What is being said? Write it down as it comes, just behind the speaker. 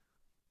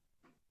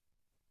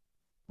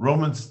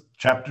Romans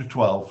chapter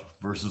 12,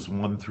 verses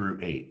 1 through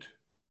 8.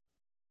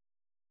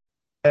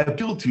 I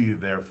appeal to you,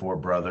 therefore,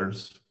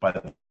 brothers, by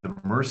the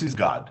mercies of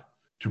God,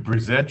 to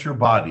present your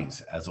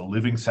bodies as a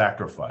living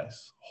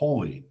sacrifice,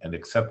 holy and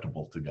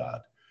acceptable to God,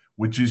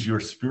 which is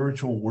your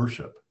spiritual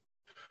worship.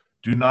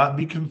 Do not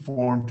be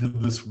conformed to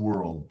this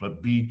world,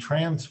 but be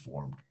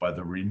transformed by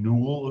the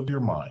renewal of your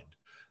mind,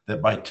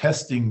 that by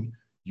testing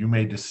you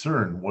may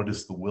discern what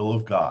is the will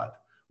of God,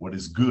 what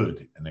is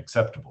good and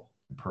acceptable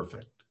and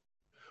perfect.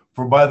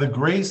 For by the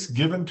grace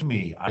given to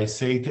me, I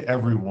say to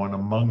everyone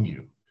among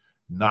you,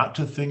 not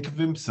to think of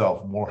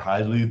himself more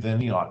highly than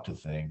he ought to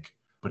think,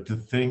 but to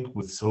think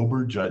with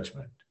sober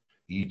judgment,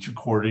 each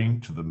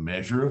according to the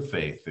measure of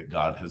faith that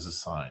God has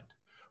assigned.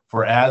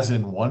 For as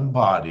in one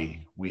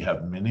body we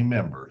have many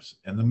members,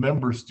 and the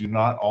members do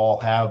not all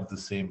have the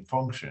same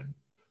function,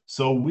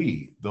 so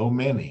we, though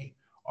many,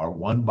 are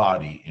one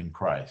body in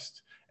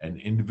Christ, and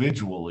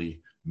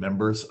individually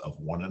members of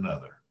one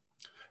another.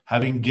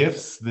 Having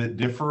gifts that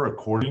differ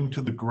according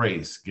to the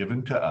grace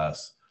given to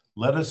us,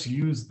 let us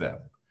use them.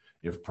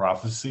 If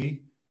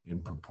prophecy,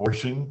 in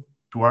proportion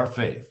to our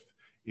faith.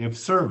 If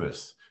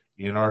service,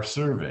 in our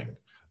serving.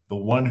 The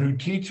one who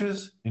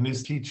teaches, in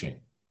his teaching.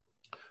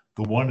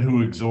 The one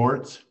who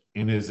exhorts,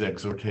 in his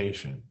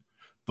exhortation.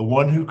 The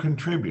one who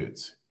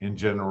contributes, in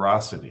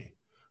generosity.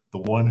 The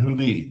one who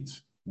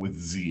leads, with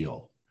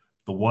zeal.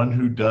 The one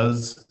who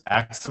does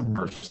acts of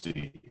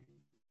mercy,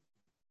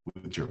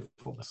 with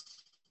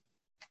cheerfulness.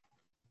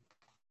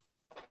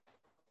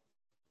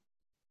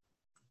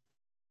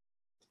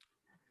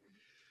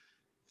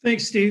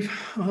 Thanks, Steve.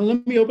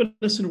 Let me open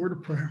this in a word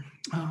of prayer.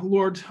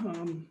 Lord,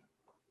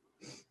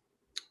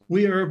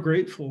 we are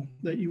grateful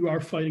that you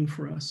are fighting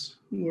for us.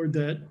 Lord,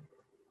 that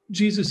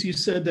Jesus, you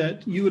said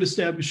that you would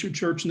establish your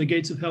church and the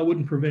gates of hell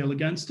wouldn't prevail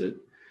against it.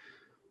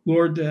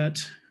 Lord,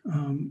 that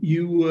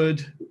you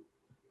would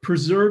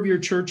preserve your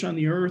church on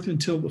the earth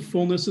until the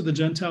fullness of the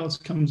Gentiles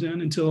comes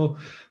in, until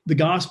the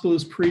gospel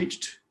is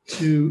preached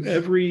to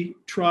every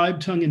tribe,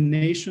 tongue, and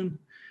nation.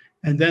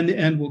 And then the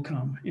end will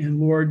come.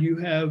 And Lord, you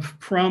have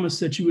promised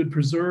that you would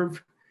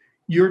preserve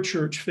your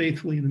church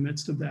faithfully in the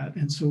midst of that.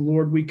 And so,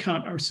 Lord, we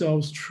count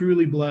ourselves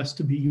truly blessed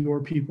to be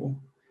your people,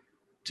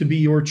 to be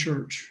your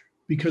church,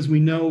 because we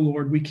know,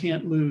 Lord, we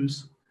can't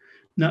lose,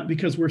 not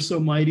because we're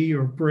so mighty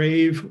or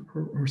brave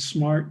or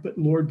smart, but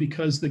Lord,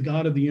 because the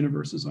God of the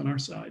universe is on our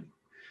side.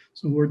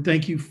 So, Lord,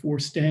 thank you for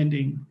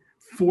standing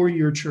for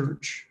your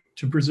church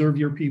to preserve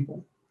your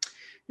people.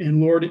 And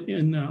Lord,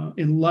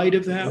 in light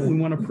of that, we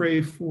want to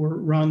pray for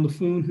Ron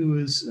LaFoon, who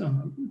is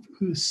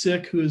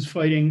sick, who is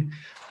fighting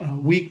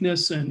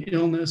weakness and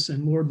illness.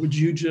 And Lord, would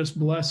you just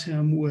bless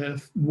him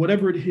with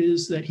whatever it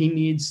is that he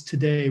needs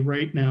today,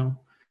 right now,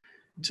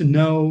 to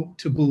know,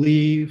 to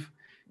believe,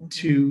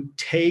 to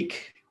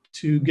take,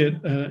 to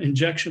get an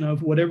injection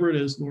of, whatever it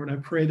is, Lord. I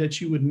pray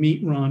that you would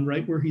meet Ron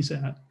right where he's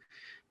at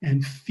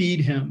and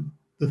feed him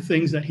the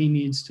things that he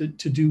needs to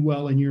do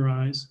well in your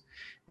eyes.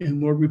 And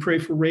Lord, we pray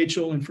for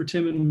Rachel and for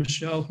Tim and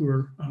Michelle, who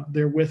are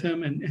there with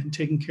him and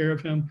taking care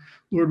of him.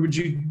 Lord, would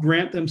you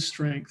grant them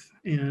strength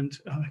and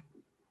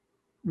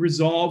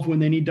resolve when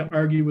they need to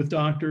argue with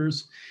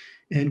doctors,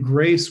 and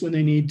grace when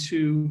they need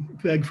to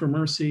beg for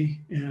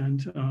mercy.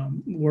 And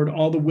Lord,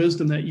 all the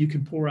wisdom that you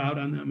could pour out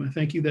on them. I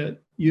thank you that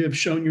you have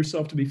shown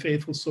yourself to be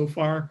faithful so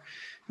far.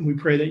 And we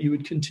pray that you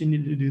would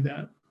continue to do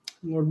that.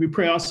 Lord, we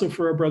pray also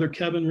for our brother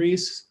Kevin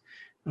Reese.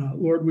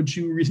 Lord, would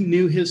you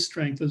renew his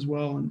strength as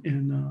well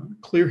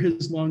and clear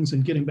his lungs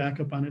and get him back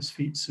up on his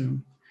feet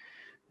soon.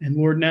 And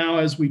Lord, now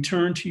as we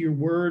turn to your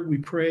word, we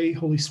pray,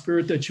 Holy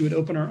Spirit, that you would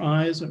open our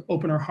eyes,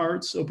 open our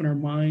hearts, open our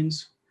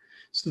minds,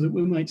 so that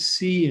we might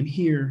see and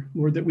hear.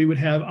 Lord, that we would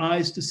have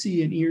eyes to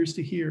see and ears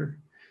to hear,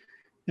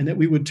 and that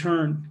we would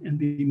turn and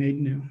be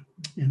made new.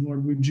 And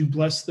Lord, would you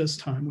bless this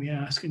time, we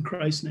ask in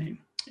Christ's name.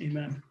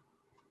 Amen.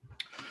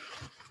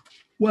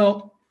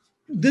 Well,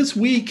 this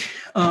week,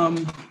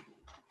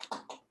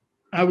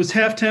 I was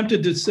half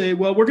tempted to say,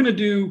 well, we're going to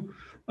do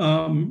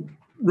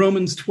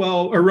Romans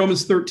 12 or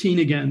Romans 13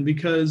 again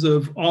because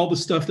of all the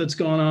stuff that's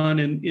gone on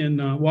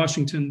in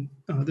Washington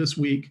this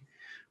week.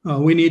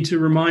 We need to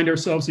remind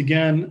ourselves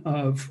again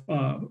of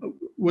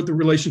what the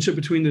relationship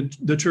between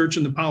the church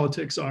and the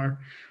politics are.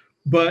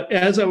 But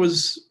as I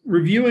was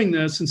reviewing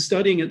this and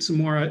studying it some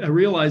more, I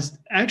realized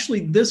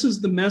actually this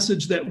is the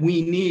message that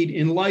we need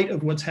in light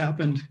of what's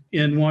happened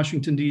in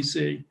Washington,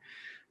 D.C.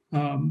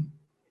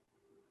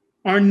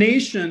 Our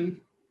nation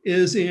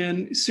is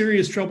in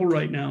serious trouble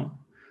right now.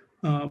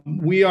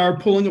 We are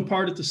pulling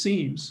apart at the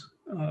seams.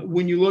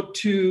 When you look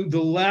to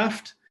the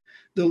left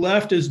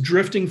is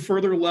drifting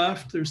further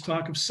left. There's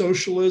talk of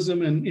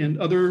socialism and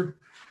other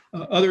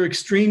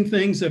extreme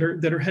things that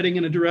are heading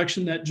in a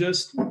direction that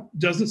just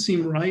doesn't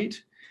seem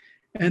right.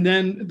 And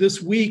then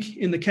this week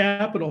in the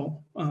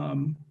Capitol,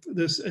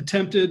 this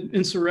attempted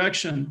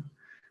insurrection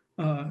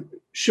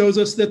shows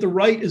us that the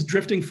right is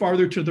drifting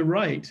farther to the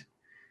right.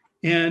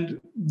 And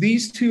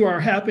these two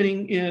are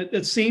happening at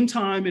the same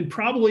time and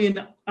probably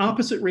in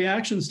opposite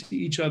reactions to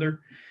each other.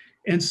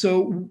 And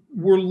so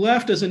we're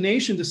left as a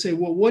nation to say,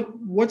 well, what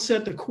what's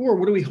at the core?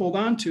 What do we hold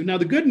on to? Now,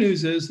 the good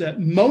news is that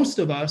most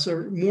of us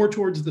are more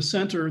towards the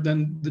center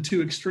than the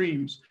two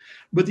extremes,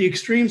 but the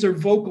extremes are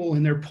vocal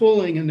and they're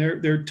pulling and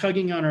they're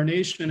tugging on our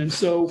nation. And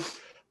so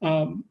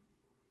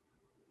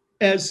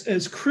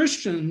as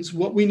Christians,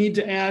 what we need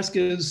to ask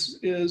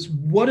is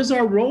what is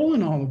our role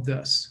in all of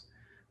this?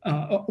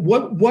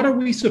 What are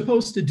we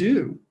supposed to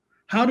do?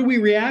 How do we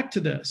react to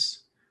this?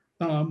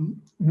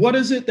 What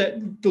is it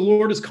that the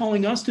Lord is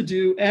calling us to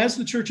do as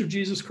the Church of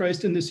Jesus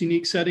Christ in this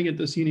unique setting at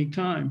this unique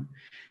time?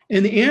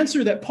 And the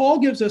answer that Paul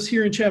gives us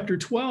here in chapter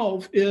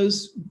 12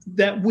 is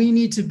that we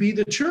need to be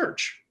the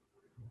church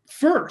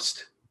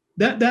first.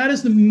 That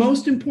is the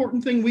most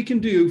important thing we can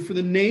do for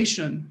the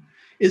nation,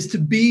 is to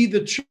be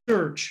the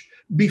church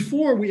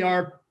before we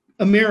are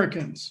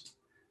Americans.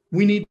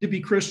 We need to be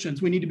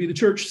Christians. We need to be the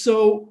church.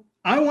 So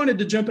I wanted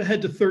to jump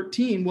ahead to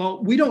 13.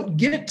 Well, we don't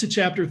get to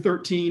chapter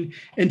 13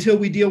 until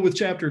we deal with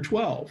chapter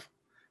 12.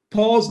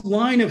 Paul's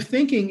line of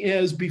thinking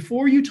is,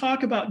 before you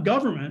talk about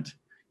government,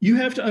 you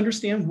have to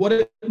understand what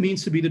it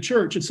means to be the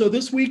church. And so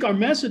this week, our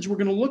message, we're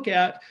going to look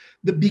at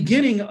the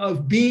beginning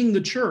of being the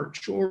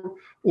church,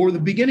 or the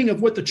beginning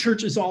of what the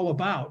church is all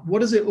about.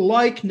 What is it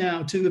like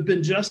now to have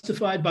been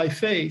justified by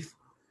faith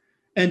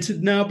and to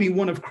now be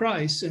one of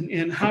Christ?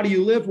 And how do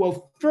you live?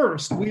 Well,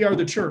 first, we are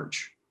the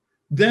church.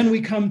 Then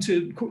we come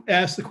to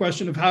ask the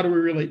question of how do we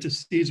relate to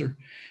Caesar?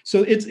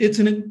 So it's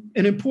an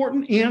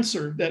important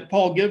answer that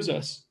Paul gives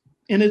us.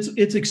 And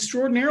it's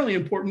extraordinarily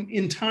important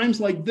in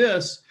times like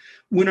this,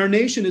 when our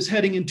nation is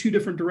heading in two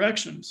different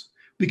directions,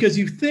 because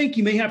you think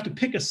you may have to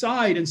pick a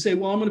side and say,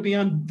 well, I'm going to be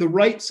on the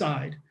right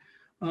side.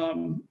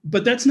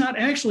 But that's not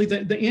actually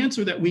the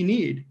answer that we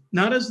need,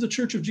 not as the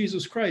Church of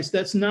Jesus Christ.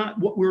 That's not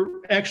what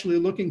we're actually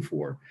looking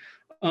for.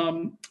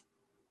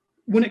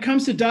 When it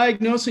comes to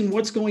diagnosing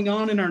what's going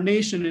on in our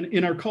nation and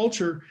in our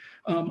culture,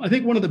 I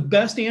think one of the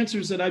best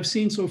answers that I've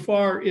seen so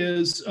far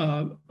is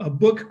a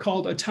book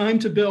called A Time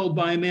to Build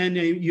by a man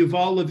named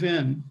Yuval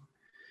Levin.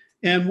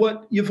 And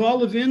what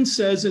Yuval Levin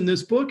says in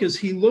this book is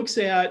he looks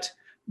at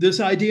this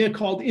idea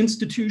called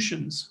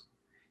institutions.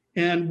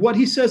 And what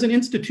he says an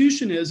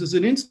institution is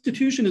an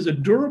institution is a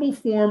durable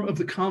form of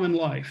the common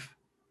life.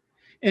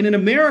 And in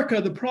America,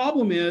 the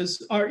problem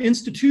is our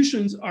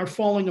institutions are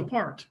falling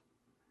apart.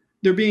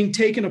 They're being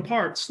taken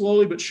apart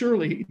slowly but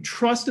surely.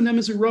 Trust in them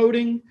is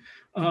eroding.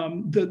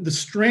 The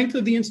strength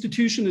of the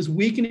institution is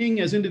weakening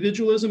as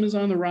individualism is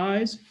on the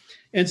rise.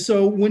 And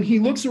so when he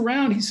looks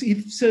around, he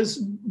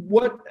says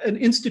what an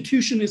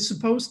institution is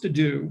supposed to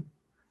do.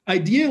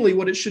 Ideally,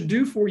 what it should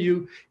do for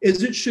you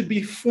is it should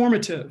be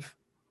formative.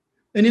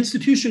 An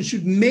institution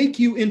should make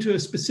you into a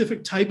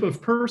specific type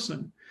of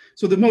person.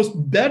 So the most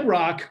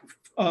bedrock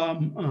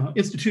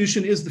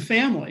institution is the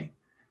family.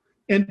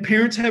 And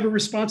parents have a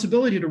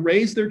responsibility to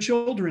raise their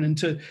children and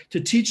to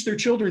teach their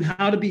children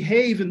how to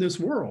behave in this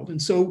world.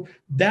 And so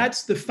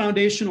that's the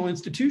foundational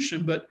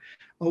institution. But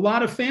a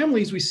lot of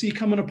families we see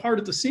coming apart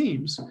at the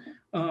seams.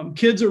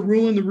 Kids are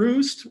ruling the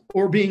roost,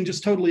 or being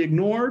just totally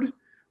ignored,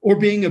 or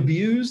being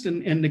abused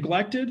and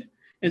neglected.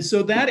 And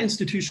so that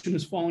institution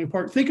is falling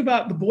apart. Think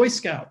about the Boy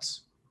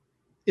Scouts.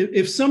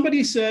 If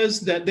somebody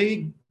says that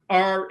they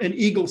are an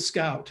Eagle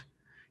Scout,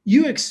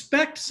 you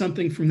expect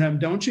something from them,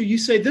 don't you? You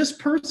say, this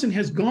person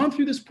has gone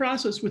through this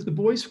process with the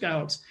Boy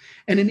Scouts,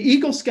 and an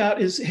Eagle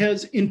Scout has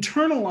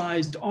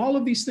internalized all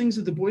of these things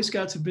that the Boy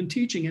Scouts have been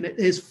teaching, and it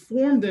has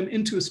formed them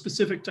into a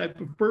specific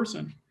type of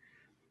person.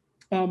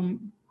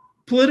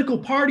 Political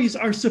parties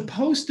are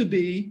supposed to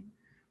be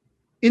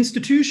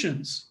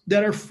institutions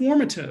that are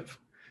formative.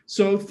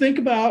 So think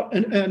about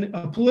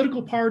a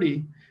political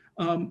party.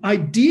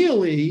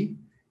 Ideally,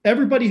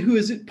 everybody who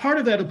is part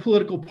of that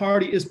political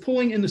party is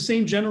pulling in the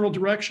same general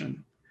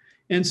direction.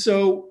 And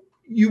so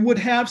you would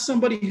have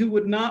somebody who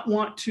would not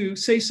want to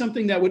say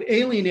something that would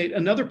alienate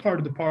another part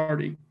of the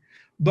party.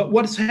 But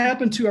what's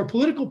happened to our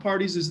political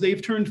parties is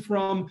they've turned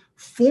from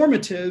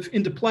formative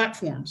into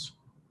platforms.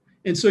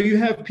 And so you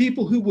have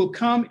people who will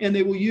come and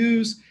they will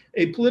use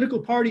a political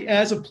party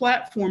as a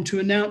platform to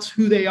announce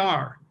who they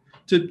are,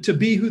 to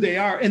be who they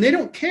are. And they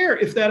don't care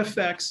if that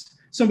affects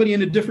somebody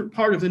in a different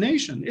part of the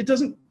nation. It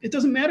doesn't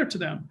matter to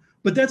them.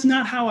 But that's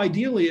not how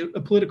ideally a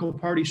political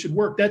party should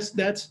work. That's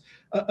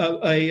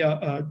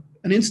an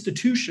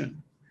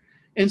institution.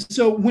 And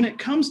so when it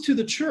comes to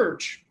the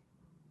church,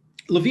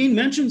 Levine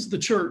mentions the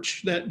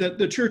church, that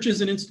the church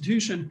is an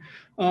institution,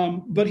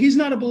 but he's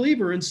not a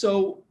believer. And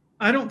so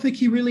I don't think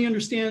he really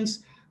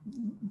understands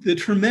the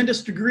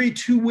tremendous degree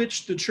to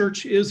which the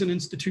church is an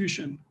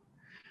institution.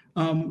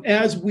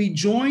 As we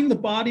join the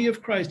body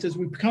of Christ, as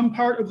we become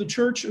part of the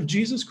Church of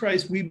Jesus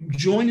Christ, we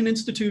join an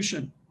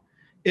institution.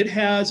 It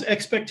has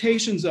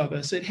expectations of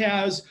us. It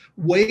has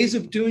ways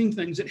of doing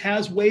things. It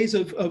has ways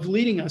of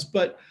leading us.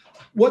 But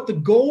what the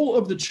goal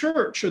of the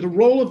church, or the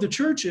role of the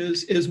church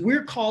is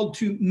we're called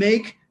to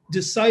make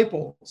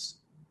disciples.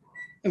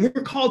 And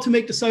we're called to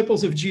make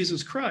disciples of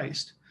Jesus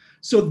Christ.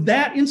 So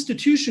that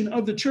institution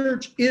of the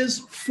church is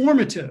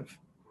formative.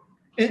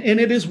 And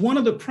it is one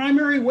of the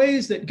primary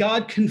ways that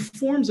God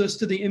conforms us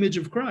to the image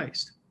of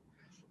Christ.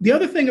 The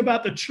other thing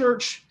about the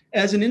church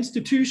as an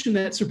institution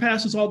that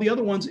surpasses all the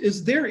other ones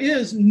is there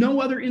is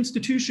no other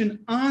institution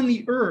on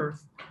the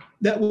earth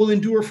that will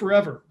endure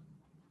forever.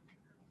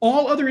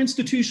 All other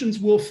institutions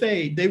will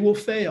fade. They will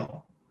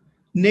fail.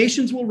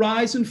 Nations will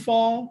rise and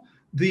fall.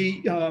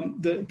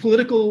 The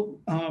political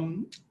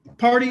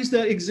parties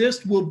that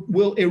exist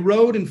will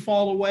erode and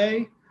fall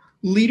away.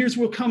 Leaders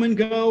will come and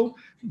go.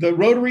 The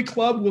Rotary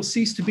Club will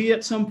cease to be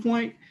at some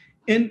point.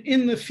 And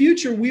in the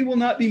future, we will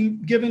not be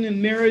given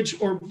in marriage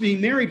or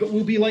being married, but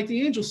we'll be like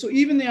the angels. So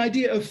even the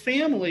idea of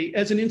family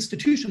as an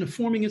institution, a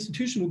forming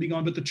institution, will be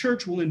gone, but the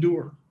church will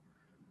endure.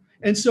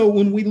 And so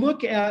when we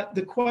look at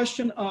the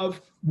question of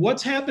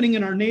what's happening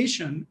in our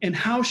nation and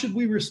how should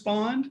we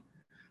respond,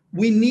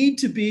 we need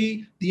to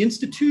be the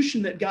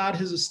institution that God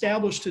has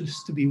established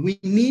us to be. We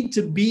need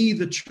to be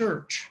the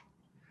church.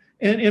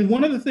 And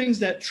one of the things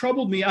that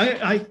troubled me,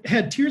 I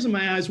had tears in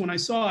my eyes when I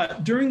saw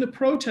it. During the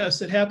protests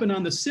that happened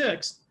on the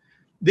 6th,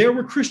 there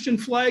were Christian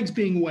flags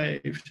being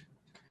waved.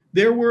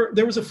 There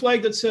was a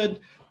flag that said,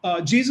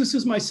 Jesus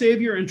is my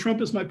savior and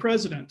Trump is my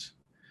president.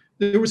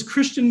 There was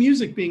Christian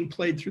music being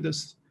played through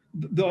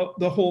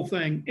the whole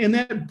thing. And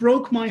that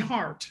broke my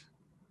heart.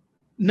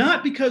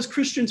 Not because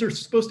Christians are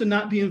supposed to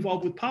not be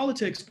involved with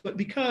politics, but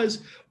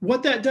because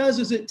what that does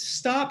is it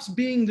stops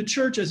being the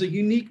church as a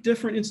unique,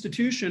 different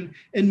institution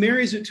and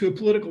marries it to a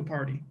political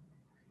party.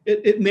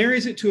 It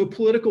marries it to a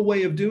political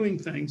way of doing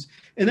things.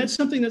 And that's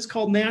something that's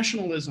called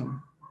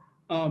nationalism.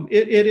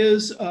 It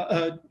is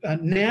a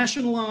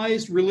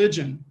nationalized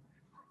religion,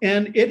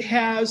 and it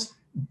has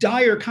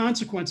dire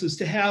consequences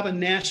to have a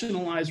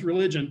nationalized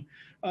religion.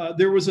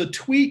 There was a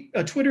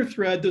Twitter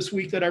thread this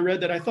week that I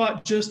read that I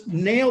thought just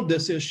nailed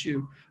this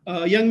issue.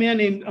 A young man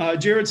named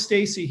Jared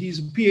Stacy, he's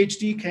a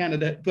PhD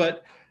candidate,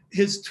 but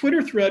his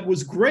Twitter thread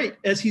was great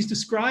as he's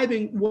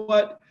describing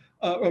what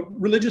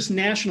religious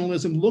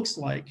nationalism looks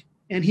like.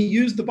 And he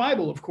used the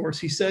Bible, of course.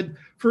 He said,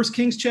 1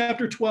 Kings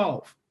chapter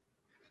 12.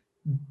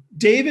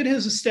 David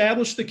has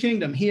established the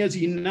kingdom. He has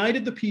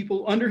united the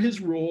people under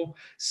his rule.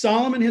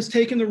 Solomon has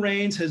taken the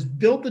reins, has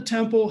built the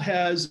temple,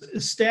 has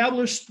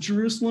established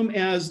Jerusalem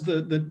as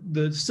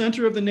the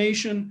center of the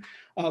nation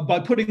by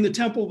putting the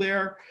temple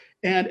there.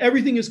 And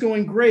everything is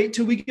going great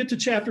till we get to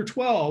chapter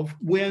 12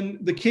 when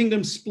the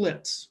kingdom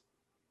splits.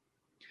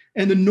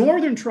 And the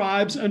northern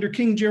tribes under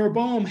King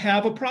Jeroboam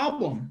have a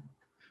problem.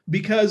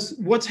 Because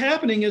what's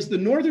happening is the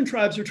northern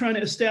tribes are trying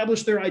to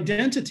establish their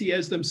identity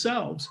as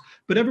themselves,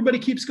 but everybody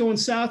keeps going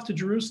south to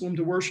Jerusalem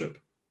to worship.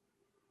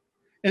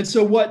 And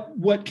so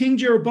what King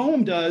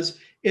Jeroboam does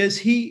is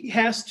he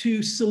has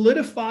to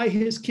solidify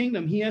his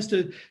kingdom. He has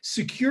to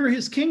secure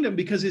his kingdom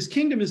because his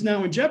kingdom is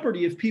now in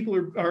jeopardy if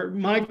people are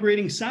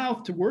migrating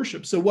south to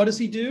worship. So what does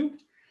he do?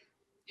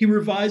 He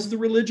revised the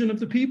religion of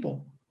the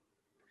people.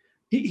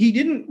 He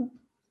didn't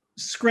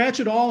scratch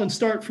it all and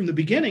start from the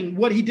beginning.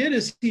 What he did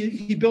is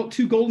he built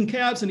 2 golden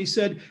calves and he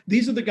said,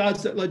 these are the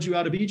gods that led you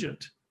out of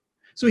Egypt.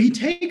 So he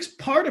takes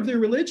part of their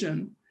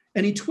religion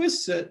and he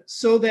twists it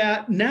so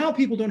that now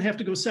people don't have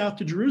to go south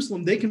to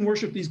Jerusalem. They can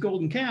worship these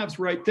golden calves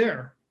right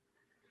there.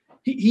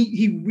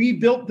 He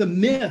rebuilt the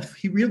myth.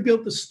 He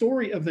rebuilt the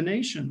story of the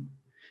nation.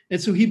 And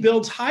so he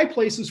builds high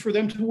places for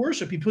them to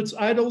worship. He puts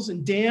idols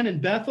in Dan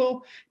and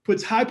Bethel,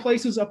 puts high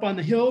places up on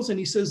the hills, and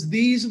he says,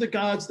 these are the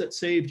gods that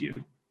saved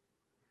you.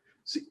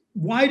 See,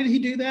 why did he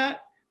do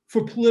that?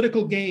 For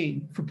political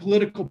gain, for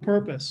political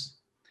purpose.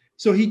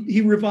 So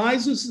he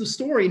revises the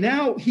story.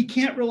 Now he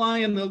can't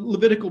rely on the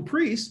Levitical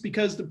priests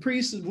because the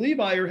priests of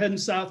Levi are heading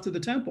south to the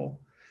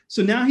temple.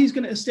 So now he's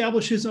going to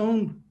establish his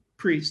own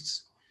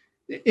priests.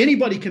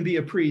 Anybody can be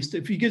a priest.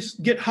 If you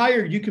get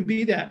hired, you can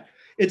be that.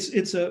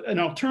 It's an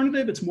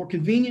alternative. It's a more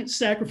convenient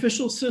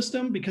sacrificial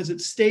system because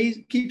it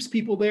keeps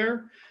people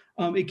there.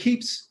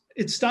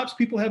 It stops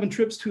people having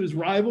trips to his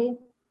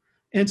rival.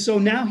 And so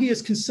now he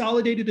has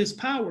consolidated his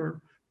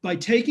power by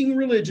taking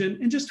religion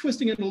and just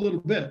twisting it a little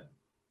bit.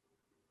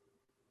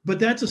 But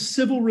that's a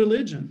civil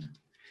religion.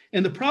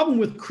 And the problem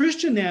with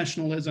Christian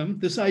nationalism,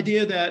 this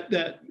idea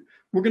that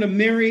we're going to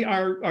marry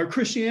our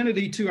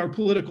Christianity to our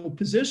political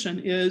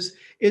position, is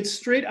it's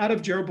straight out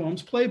of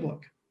Jeroboam's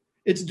playbook.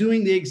 It's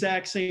doing the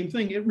exact same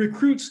thing. It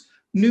recruits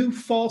new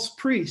false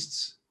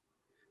priests.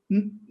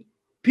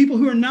 People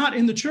who are not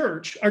in the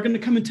church are going to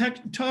come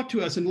and talk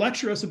to us and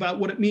lecture us about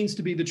what it means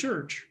to be the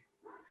church.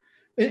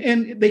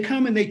 And they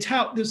come and they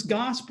tout this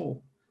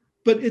gospel,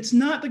 but it's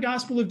not the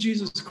gospel of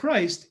Jesus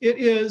Christ. It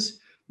is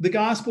the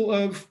gospel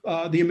of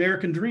the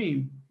American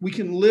dream. We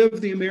can live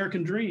the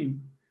American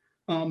dream,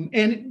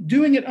 and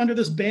doing it under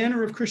this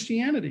banner of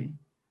Christianity.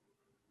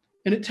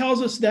 And it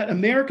tells us that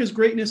America's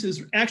greatness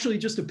is actually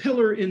just a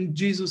pillar in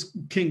Jesus'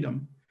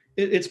 kingdom.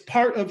 It's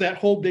part of that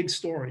whole big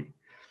story.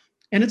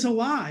 And it's a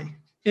lie,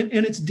 and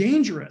it's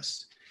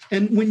dangerous.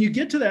 And when you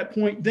get to that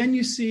point, then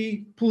you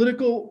see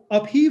political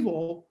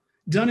upheaval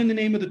done in the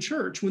name of the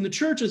church, when the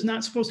church is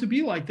not supposed to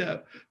be like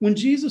that. When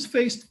Jesus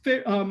faced,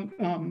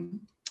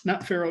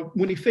 not Pharaoh,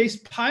 when he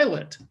faced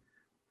Pilate,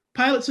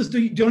 Pilate says,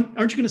 aren't you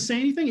going to say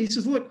anything? He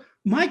says, look,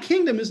 my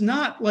kingdom is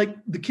not like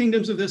the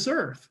kingdoms of this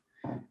earth.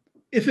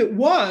 If it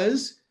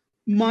was,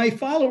 my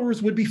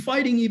followers would be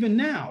fighting even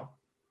now.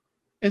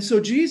 And so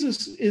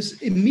Jesus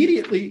is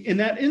immediately, in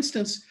that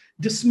instance,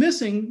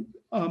 dismissing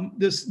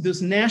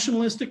this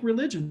nationalistic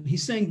religion.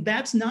 He's saying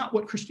that's not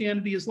what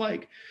Christianity is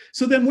like.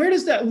 So then where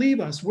does that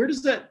leave us? Where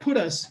does that put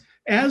us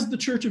as the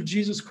Church of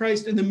Jesus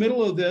Christ in the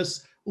middle of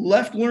this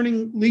left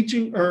lurching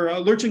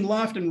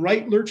left and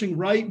right lurching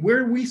right?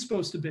 Where are we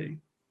supposed to be?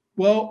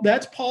 Well,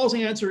 that's Paul's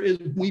answer, is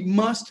we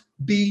must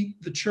be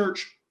the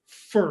church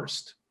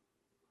first.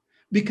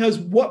 Because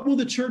what will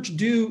the church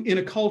do in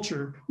a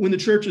culture when the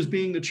church is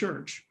being the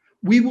church?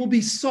 We will be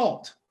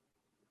salt.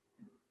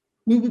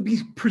 We will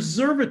be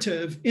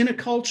preservative in a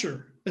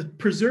culture, a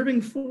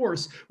preserving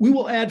force. We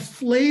will add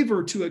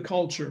flavor to a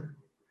culture.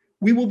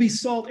 We will be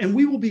salt and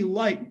we will be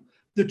light.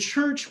 The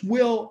church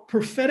will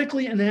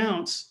prophetically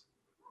announce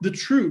the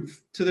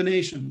truth to the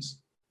nations.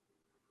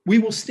 We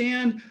will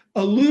stand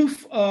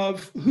aloof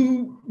of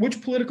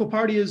which political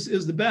party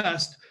is the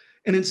best,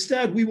 and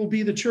instead we will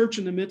be the church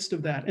in the midst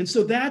of that. And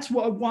so that's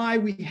why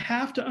we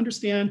have to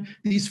understand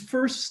these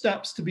first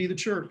steps to be the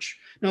church.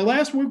 Now,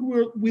 week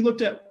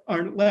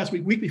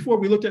before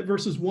we looked at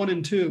verses 1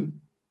 and 2.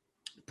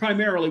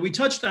 Primarily, we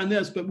touched on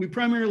this, but we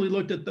primarily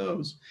looked at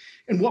those.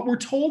 And what we're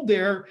told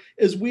there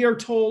is we are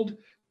told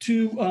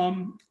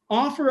to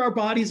offer our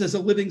bodies as a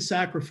living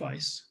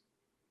sacrifice.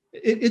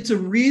 It's a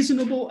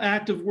reasonable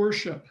act of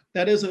worship.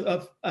 That is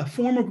a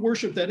form of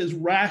worship that is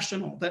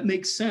rational, that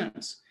makes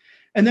sense.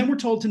 And then we're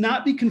told to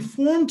not be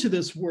conformed to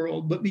this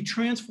world, but be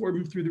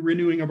transformed through the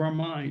renewing of our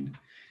mind.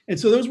 And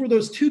so those were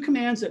those two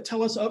commands that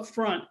tell us up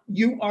front,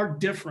 you are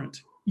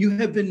different. You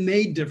have been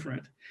made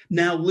different.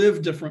 Now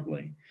live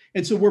differently.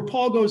 And so where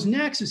Paul goes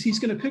next is he's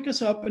going to pick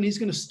us up and he's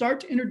going to start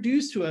to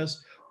introduce to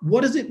us,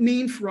 what does it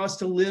mean for us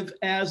to live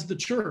as the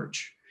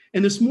church?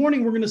 And this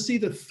morning, we're going to see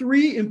the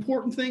three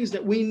important things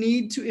that we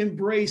need to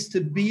embrace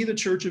to be the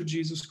church of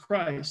Jesus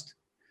Christ.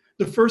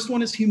 The first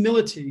one is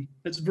humility.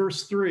 That's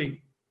verse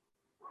 3.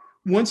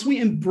 Once we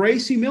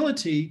embrace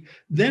humility,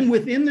 then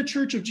within the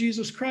church of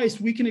Jesus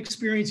Christ, we can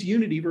experience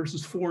unity,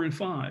 verses 4 and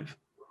 5.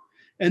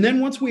 And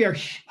then once we are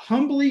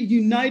humbly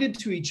united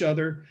to each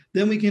other,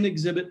 then we can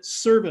exhibit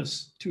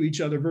service to each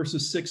other,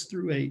 verses 6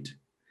 through 8.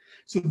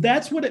 So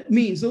that's what it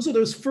means. Those are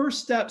those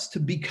first steps to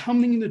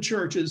becoming the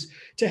church, is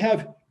to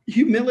have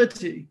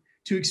humility,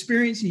 to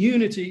experience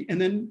unity,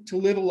 and then to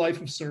live a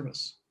life of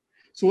service.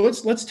 So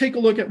let's take a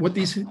look at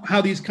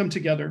how these come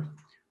together.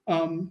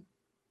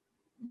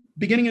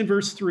 Beginning in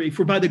verse 3,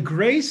 for by the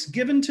grace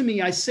given to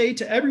me, I say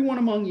to everyone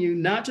among you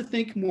not to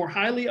think more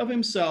highly of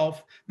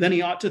himself than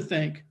he ought to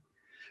think,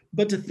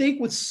 but to think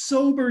with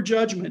sober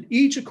judgment,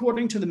 each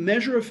according to the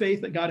measure of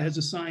faith that God has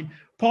assigned.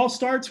 Paul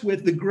starts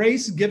with the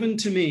grace given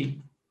to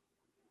me.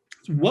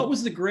 So what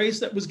was the grace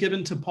that was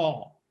given to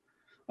Paul?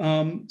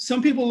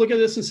 Some people look at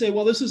this and say,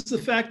 well, this is the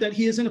fact that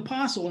he is an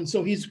apostle, and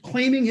so he's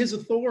claiming his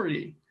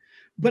authority.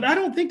 But I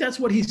don't think that's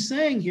what he's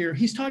saying here.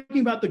 He's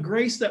talking about the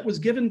grace that was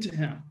given to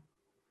him.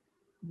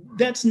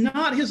 That's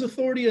not his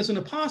authority as an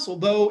apostle,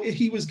 though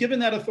he was given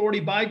that authority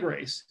by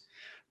grace.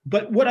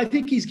 But what I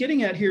think he's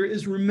getting at here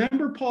is,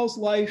 remember Paul's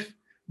life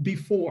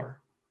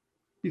before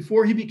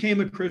he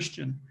became a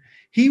Christian.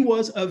 He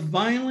was a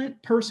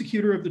violent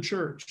persecutor of the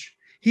church.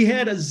 He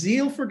had a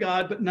zeal for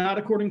God, but not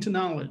according to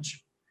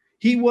knowledge.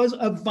 He was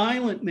a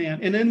violent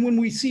man. And then when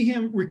we see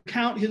him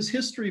recount his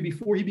history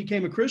before he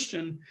became a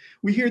Christian,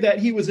 we hear that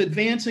he was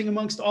advancing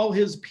amongst all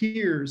his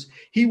peers.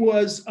 He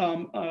was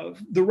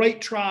of the right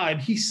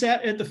tribe. He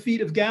sat at the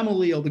feet of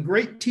Gamaliel, the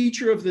great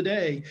teacher of the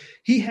day.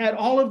 He had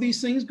all of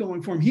these things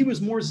going for him. He was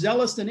more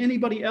zealous than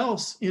anybody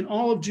else in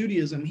all of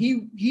Judaism.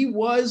 He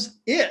was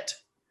it.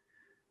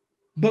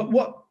 But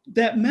what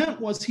that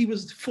meant was he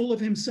was full of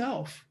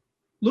himself.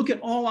 Look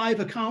at all I've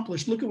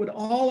accomplished. Look at what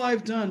all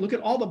I've done. Look at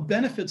all the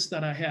benefits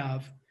that I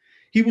have.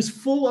 He was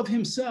full of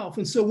himself.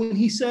 And so when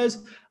he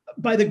says,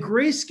 by the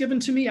grace given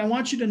to me, I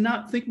want you to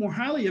not think more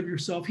highly of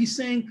yourself. He's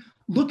saying,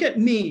 look at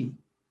me.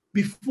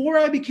 Before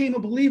I became a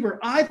believer,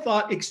 I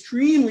thought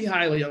extremely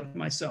highly of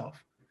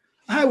myself.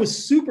 I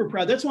was super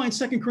proud. That's why in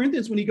 2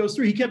 Corinthians, when he goes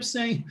through, he kept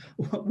saying,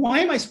 why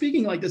am I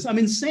speaking like this? I'm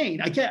insane.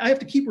 I have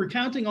to keep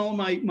recounting all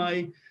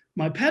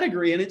my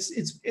pedigree, and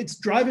it's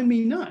driving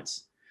me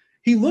nuts.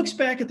 He looks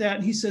back at that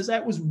and he says,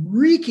 that was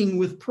reeking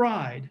with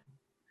pride.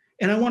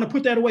 And I want to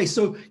put that away.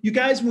 So you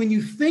guys, when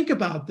you think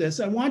about this,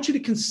 I want you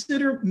to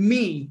consider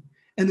me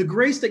and the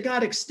grace that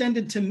God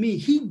extended to me.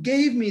 He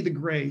gave me the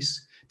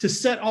grace to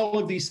set all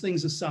of these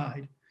things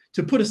aside,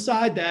 to put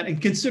aside that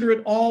and consider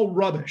it all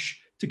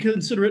rubbish, to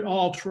consider it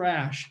all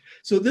trash.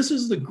 So this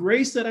is the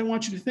grace that I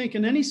want you to think.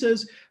 And then he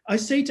says, I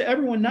say to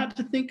everyone not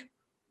to think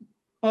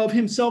of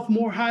himself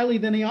more highly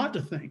than he ought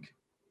to think.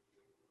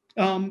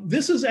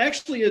 This is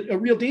actually a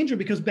real danger,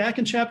 because back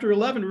in chapter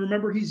 11,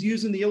 remember, he's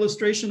using the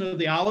illustration of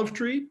the olive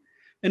tree.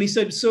 And he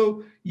said,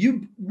 so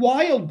you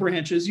wild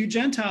branches, you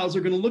Gentiles,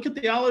 are going to look at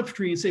the olive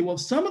tree and say, well,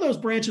 some of those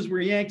branches were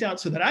yanked out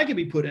so that I could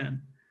be put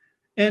in.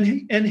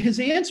 And his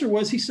answer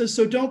was, he says,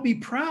 so don't be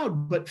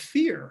proud, but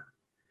fear.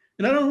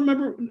 And I don't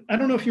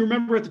know if you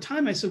remember at the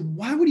time, I said,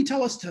 why would he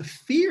tell us to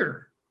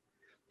fear?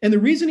 And the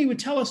reason he would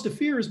tell us to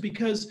fear is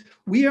because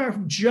we are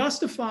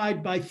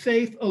justified by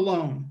faith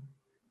alone,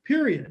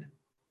 period.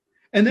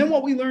 And then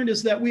what we learned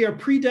is that we are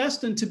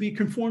predestined to be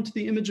conformed to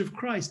the image of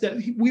Christ, that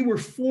we were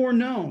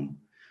foreknown.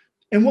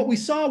 And what we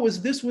saw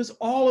was this was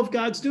all of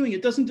God's doing.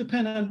 It doesn't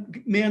depend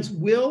on man's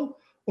will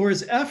or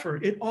his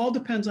effort. It all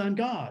depends on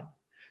God.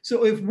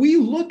 So if we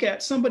look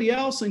at somebody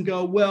else and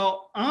go,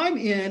 well, I'm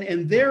in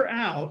and they're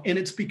out, and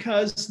it's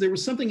because there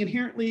was something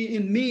inherently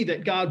in me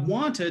that God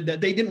wanted that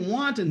they didn't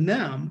want in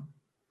them,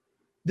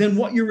 then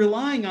what you're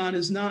relying on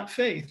is not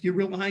faith. You're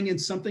relying in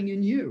something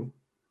in you.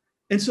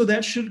 And so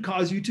that should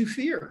cause you to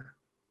fear.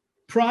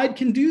 Pride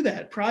can do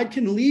that. Pride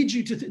can lead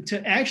you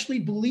to actually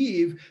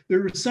believe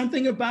there was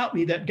something about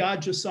me that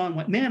God just saw and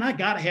went, man, I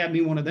got to have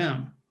me one of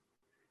them.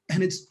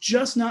 And it's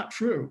just not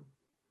true.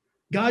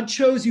 God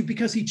chose you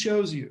because he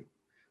chose you.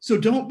 So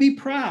don't be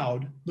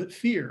proud, but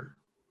fear.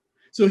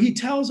 So he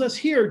tells us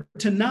here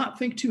to not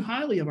think too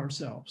highly of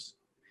ourselves.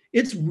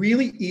 It's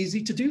really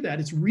easy to do that.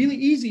 It's really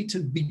easy to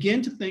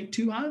begin to think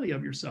too highly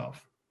of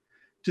yourself.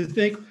 To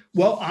think,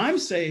 well, I'm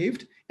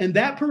saved and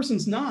that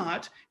person's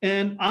not,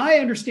 and I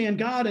understand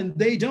God and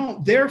they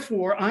don't,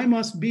 therefore I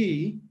must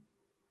be.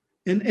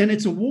 And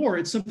it's a war.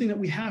 It's something that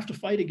we have to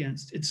fight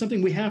against. It's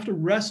something we have to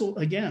wrestle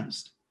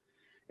against.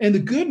 And the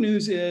good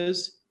news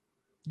is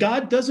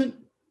God doesn't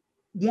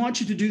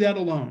want you to do that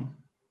alone.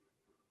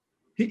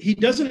 He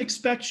doesn't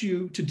expect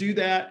you to do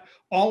that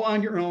all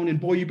on your own. And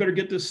boy, you better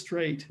get this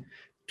straight.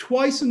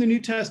 Twice in the New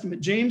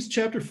Testament, James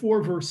chapter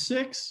 4, verse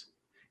 6,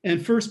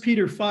 and 1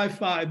 Peter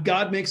 5:5,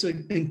 God makes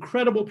an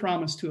incredible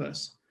promise to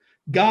us.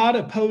 God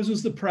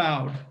opposes the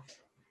proud,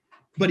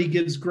 but he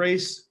gives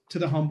grace to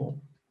the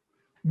humble.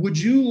 Would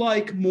you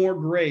like more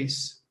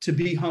grace to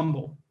be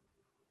humble?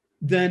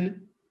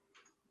 Then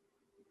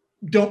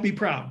don't be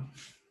proud.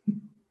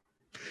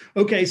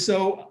 Okay,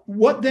 so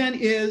what then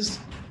is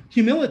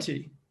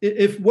humility?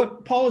 If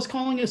what Paul is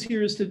calling us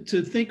here is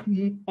to think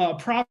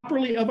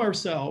properly of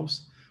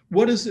ourselves,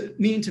 what does it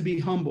mean to be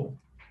humble?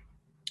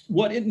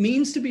 What it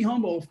means to be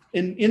humble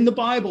in the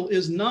Bible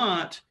is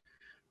not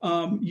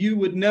you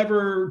would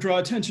never draw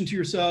attention to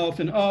yourself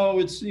and, oh,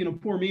 it's,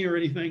 poor me or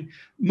anything.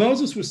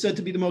 Moses was said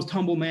to be the most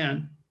humble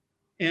man.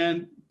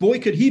 And boy,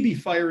 could he be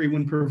fiery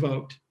when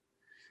provoked.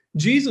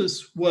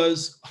 Jesus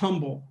was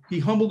humble. He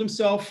humbled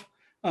himself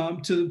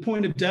to the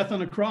point of death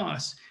on a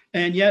cross.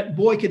 And yet,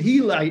 boy, could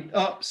he light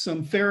up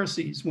some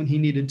Pharisees when he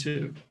needed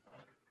to.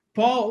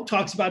 Paul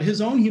talks about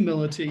his own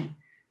humility,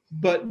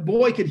 but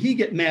boy, could he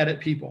get mad at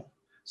people.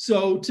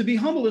 So to be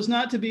humble is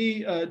not to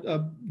be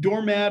a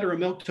doormat or a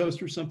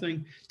milquetoast or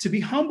something. To be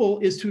humble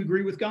is to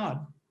agree with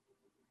God.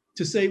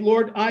 To say,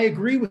 Lord, I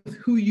agree with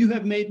who you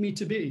have made me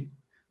to be.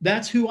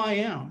 That's who I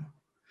am.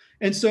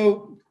 And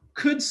so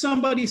could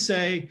somebody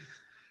say,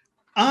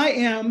 I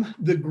am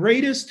the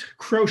greatest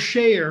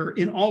crocheter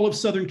in all of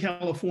Southern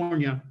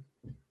California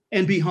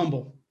and be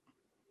humble?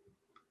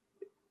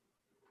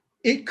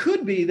 It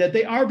could be that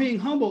they are being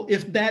humble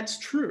if that's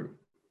true.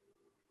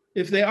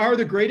 If they are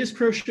the greatest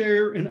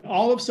crocheter in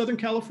all of Southern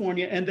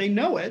California and they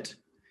know it,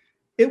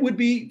 it would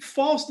be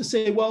false to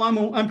say, well,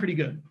 I'm pretty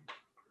good.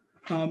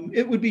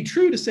 It would be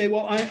true to say,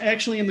 well, I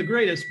actually am the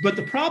greatest. But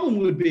the problem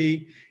would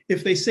be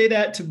if they say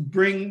that to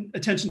bring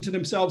attention to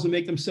themselves and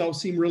make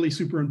themselves seem really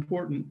super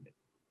important.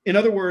 In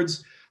other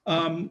words,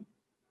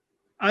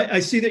 I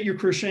see that you're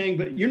crocheting,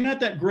 but you're not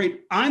that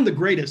great. I'm the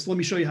greatest. Let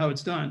me show you how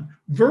it's done.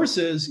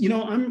 Versus,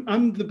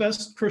 I'm the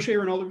best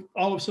crocheter in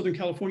all of Southern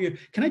California.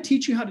 Can I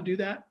teach you how to do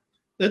that?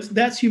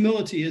 That's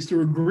humility, is to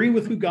agree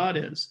with who God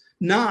is,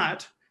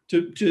 not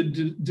to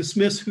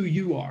dismiss who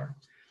you are.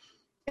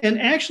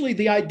 And actually,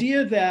 the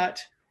idea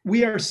that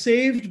we are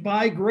saved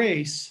by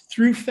grace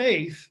through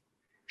faith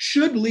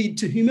should lead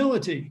to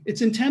humility.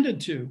 It's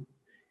intended to.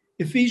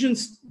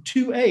 Ephesians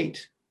 2:8,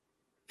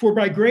 for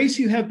by grace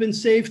you have been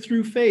saved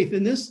through faith,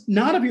 and this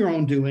not of your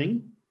own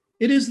doing.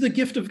 It is the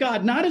gift of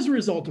God, not as a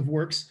result of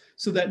works,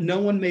 so that no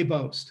one may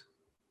boast.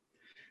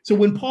 So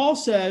when Paul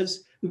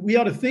says that we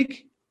ought to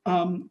think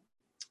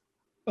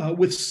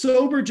with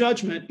sober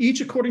judgment, each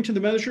according to the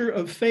measure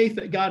of faith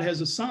that God has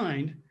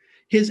assigned,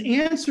 his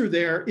answer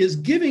there is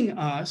giving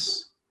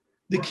us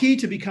the key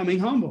to becoming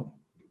humble.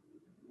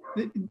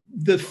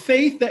 The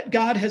faith that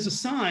God has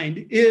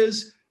assigned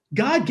is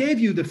God gave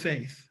you the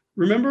faith.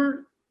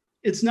 Remember,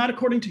 it's not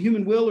according to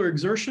human will or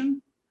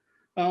exertion.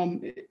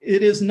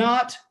 It is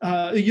not,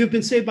 you've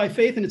been saved by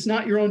faith and it's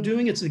not your own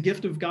doing, it's a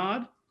gift of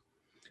God.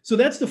 So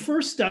that's the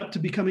first step to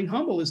becoming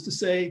humble, is to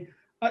say,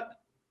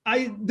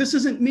 this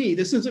isn't me.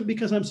 This isn't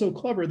because I'm so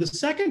clever. The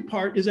second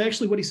part is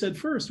actually what he said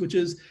first, which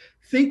is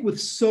think with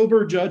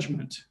sober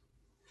judgment.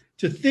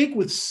 To think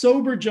with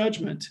sober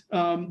judgment,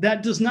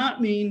 that does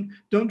not mean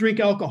don't drink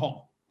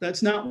alcohol.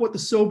 That's not what the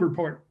sober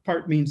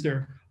part means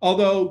there.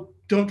 Although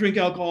don't drink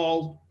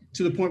alcohol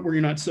to the point where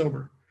you're not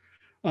sober.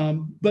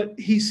 But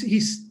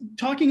he's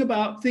talking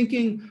about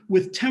thinking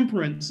with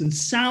temperance and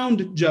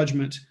sound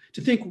judgment,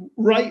 to think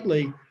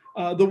rightly.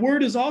 The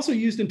word is also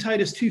used in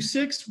Titus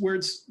 2:6, where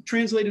it's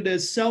translated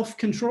as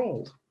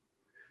self-controlled.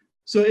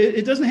 So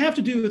it doesn't have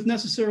to do with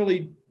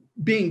necessarily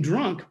being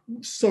drunk,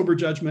 sober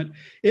judgment.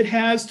 It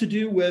has to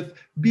do with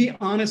be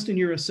honest in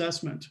your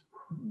assessment.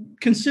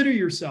 Consider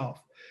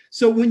yourself.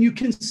 So when you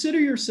consider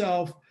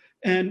yourself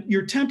and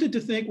you're tempted to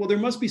think, well, there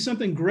must be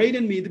something great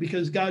in me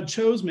because God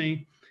chose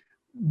me,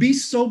 be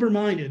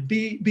sober-minded,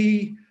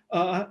 be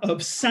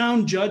of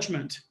sound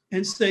judgment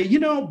and say,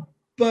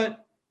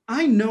 but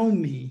I know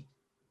me.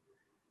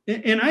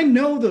 And I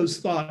know those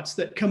thoughts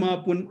that come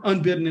up when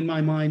unbidden in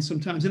my mind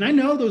sometimes. And I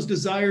know those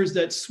desires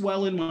that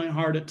swell in my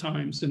heart at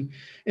times. And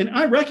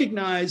I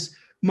recognize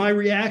my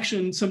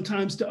reaction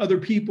sometimes to other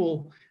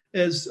people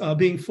as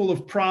being full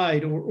of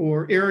pride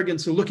or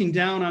arrogance or looking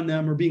down on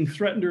them or being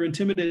threatened or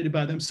intimidated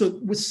by them. So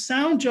with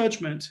sound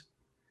judgment,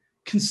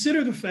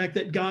 consider the fact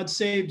that God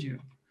saved you.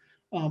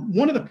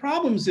 One of the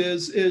problems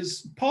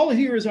is Paul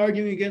here is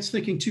arguing against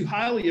thinking too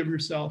highly of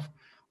yourself.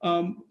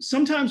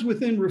 Sometimes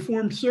within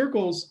Reformed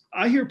circles,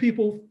 I hear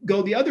people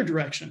go the other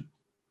direction.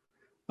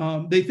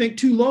 They think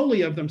too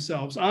lowly of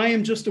themselves. I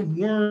am just a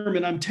worm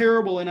and I'm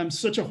terrible and I'm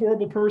such a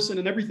horrible person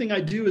and everything I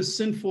do is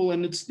sinful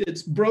and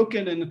it's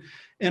broken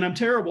and I'm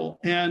terrible.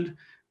 And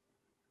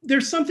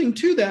there's something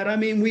to that. I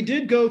mean, we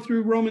did go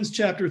through Romans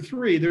chapter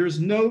 3. There's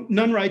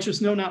none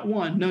righteous, no, not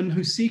one, none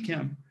who seek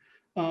him.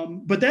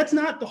 But that's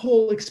not the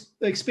whole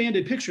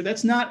expanded picture.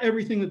 That's not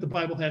everything that the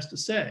Bible has to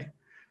say.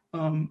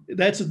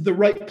 That's the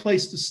right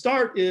place to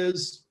start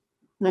is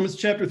Romans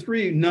chapter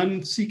 3,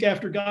 none seek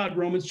after God.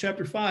 Romans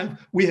chapter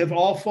 5, we have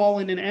all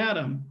fallen in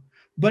Adam.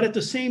 But at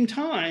the same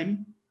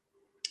time,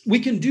 we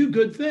can do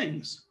good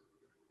things,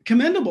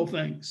 commendable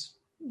things.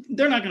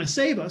 They're not going to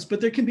save us,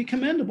 but they can be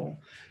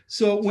commendable.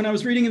 So when I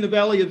was reading in the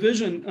Valley of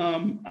Vision,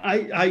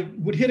 I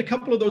would hit a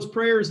couple of those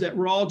prayers that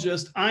were all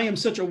just, I am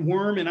such a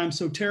worm and I'm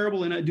so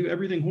terrible and I do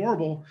everything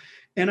horrible.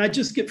 And I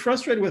just get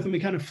frustrated with them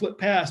and kind of flip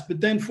past.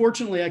 But then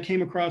fortunately, I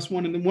came across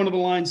one and then one of the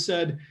lines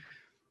said,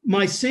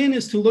 my sin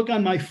is to look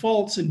on my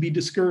faults and be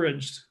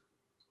discouraged,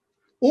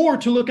 or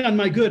to look on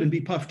my good and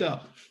be puffed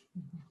up.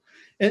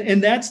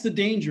 And that's the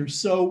danger.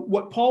 So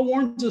what Paul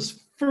warns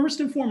us first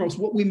and foremost,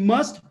 what we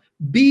must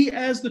be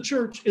as the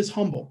church is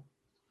humble.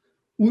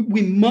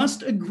 We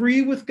must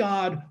agree with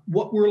God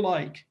what we're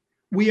like.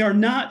 We are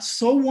not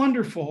so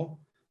wonderful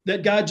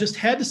that God just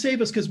had to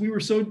save us because we were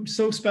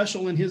so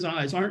special in his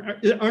eyes.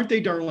 Aren't they,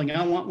 darling?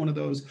 I want one of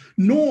those.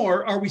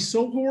 Nor are we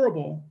so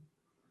horrible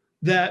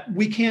that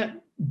we can't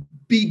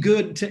be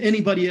good to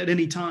anybody at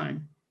any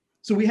time.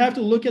 So we have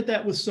to look at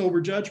that with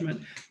sober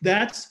judgment.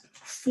 That's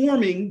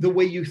forming the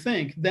way you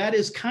think. That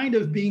is kind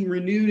of being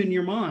renewed in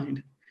your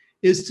mind,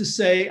 is to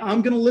say,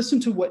 I'm going to listen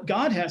to what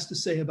God has to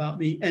say about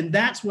me, and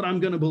that's what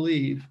I'm going to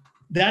believe.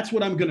 That's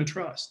what I'm going to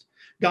trust.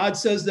 God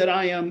says that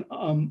I am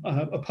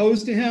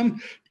opposed to him,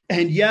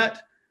 and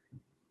yet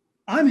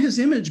I'm his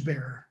image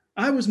bearer.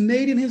 I was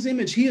made in his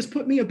image. He has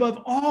put me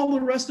above all the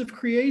rest of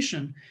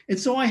creation. And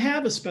so I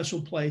have a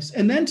special place.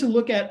 And then to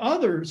look at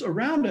others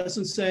around us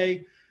and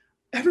say,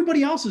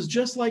 everybody else is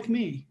just like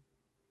me.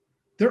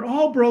 They're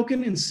all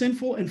broken and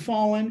sinful and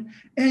fallen.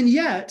 And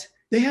yet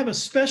they have a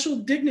special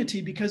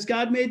dignity because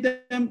God made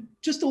them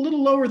just a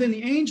little lower than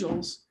the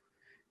angels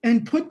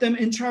and put them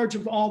in charge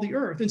of all the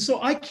earth. And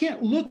so I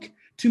can't look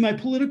to my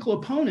political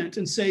opponent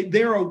and say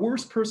they're a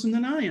worse person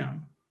than I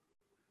am.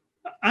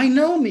 I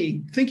know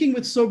me. Thinking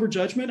with sober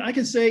judgment, I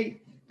can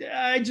say,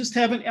 I just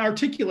haven't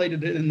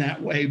articulated it in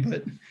that way,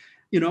 but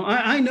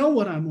I know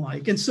what I'm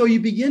like. And so you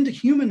begin to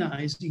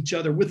humanize each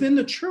other. Within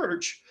the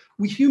church,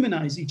 we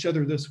humanize each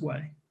other this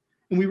way.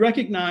 And we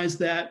recognize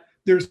that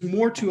there's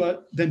more to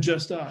it than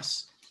just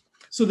us.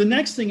 So the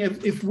next thing,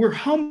 if we're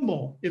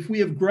humble, if we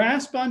have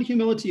grasped on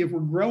humility, if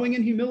we're growing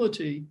in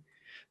humility,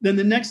 then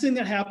the next thing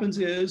that happens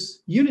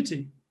is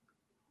unity,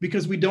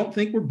 because we don't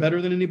think we're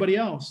better than anybody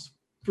else.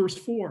 Verse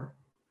 4.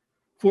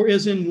 For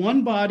as in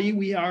one body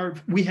we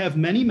have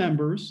many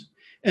members,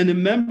 and the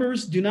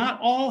members do not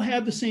all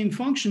have the same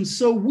function.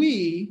 So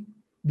we,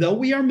 though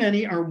we are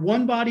many, are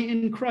one body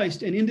in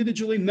Christ and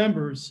individually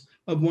members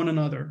of one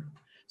another.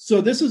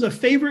 So this is a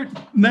favorite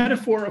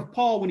metaphor of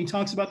Paul when he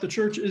talks about the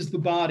church is the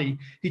body.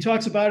 He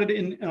talks about it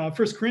in 1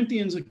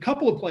 Corinthians, a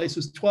couple of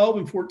places, 12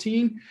 and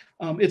 14.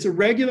 It's a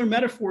regular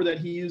metaphor that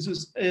he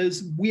uses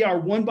as we are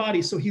one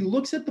body. So he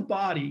looks at the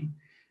body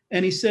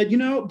and he said,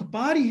 the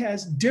body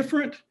has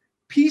different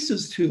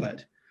pieces to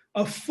it.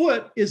 A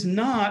foot is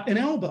not an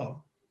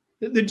elbow.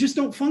 They just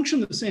don't function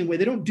the same way.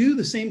 They don't do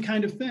the same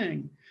kind of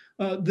thing.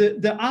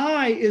 The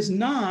eye is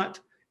not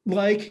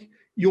like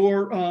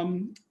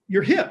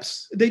your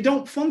hips. They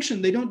don't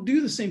function. They don't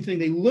do the same thing.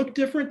 They look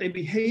different. They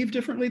behave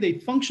differently. They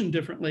function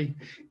differently.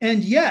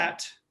 And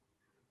yet,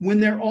 when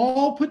they're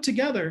all put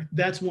together,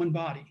 that's one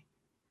body.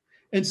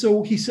 And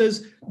so he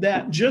says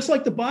that just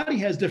like the body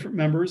has different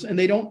members and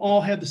they don't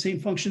all have the same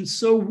function,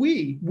 so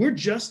we're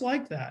just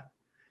like that.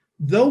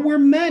 Though we're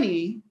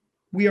many,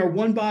 we are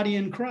one body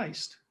in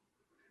Christ.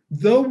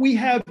 Though we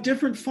have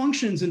different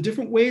functions and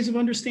different ways of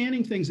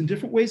understanding things and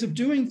different ways of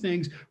doing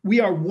things, we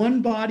are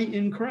one body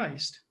in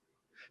Christ.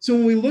 So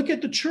when we look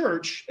at the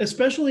church,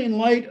 especially in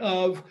light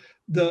of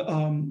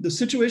the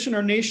situation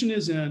our nation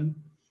is in,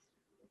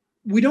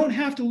 we don't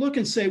have to look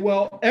and say,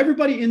 well,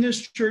 everybody in this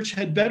church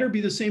had better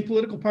be the same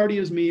political party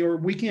as me, or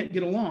we can't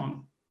get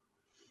along.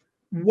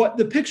 What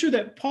the picture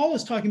that Paul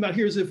is talking about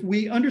here is, if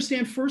we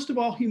understand, first of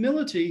all,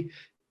 humility,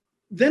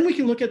 then we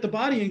can look at the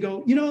body and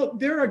go,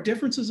 there are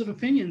differences of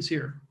opinions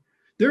here.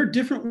 There are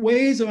different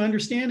ways of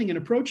understanding and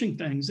approaching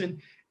things.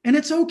 And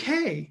it's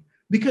okay,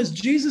 because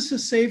Jesus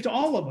has saved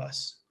all of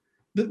us.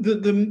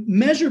 The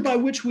measure by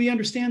which we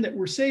understand that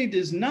we're saved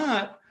is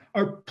not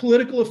our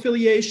political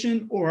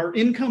affiliation or our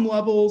income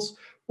levels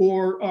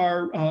or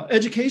our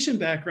education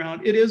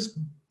background. It is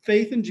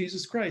faith in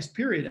Jesus Christ,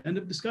 period, end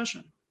of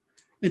discussion.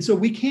 And so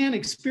we can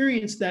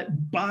experience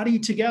that body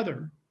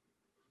together.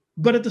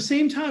 But at the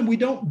same time, we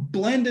don't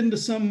blend into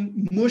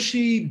some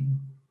mushy,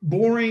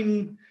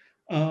 boring,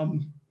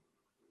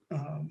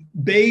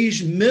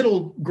 beige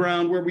middle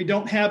ground where we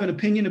don't have an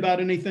opinion about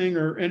anything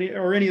or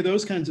any of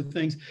those kinds of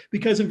things.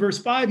 Because in verse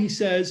 5, he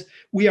says,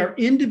 we are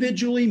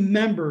individually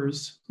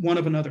members one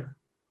of another.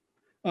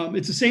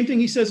 It's the same thing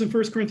he says in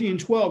 1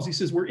 Corinthians 12. He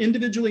says, we're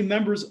individually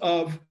members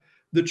of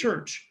the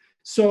church.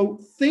 So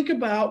think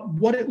about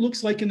what it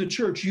looks like in the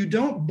church. You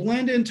don't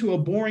blend into a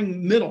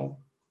boring middle.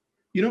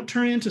 You don't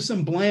turn into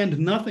some bland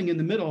nothing in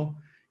the middle.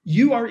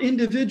 You are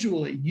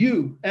individually,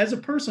 you as a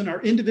person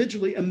are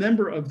individually a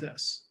member of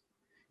this.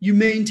 You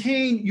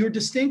maintain your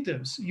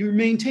distinctives. You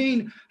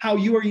maintain how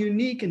you are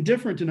unique and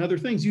different in other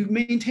things. You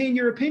maintain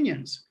your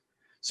opinions.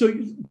 So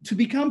to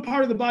become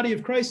part of the body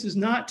of Christ is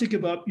not to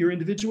give up your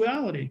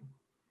individuality.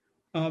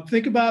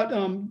 Think about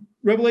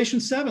Revelation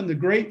 7, the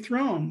great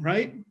throne,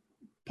 right?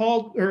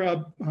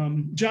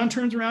 John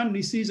turns around and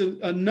he sees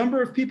a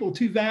number of people,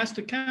 too vast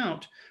to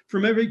count,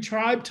 from every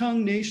tribe,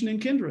 tongue, nation,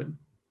 and kindred.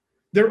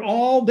 They're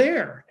all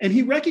there, and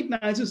he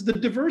recognizes the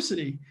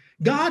diversity.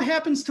 God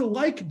happens to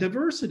like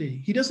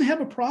diversity. He doesn't have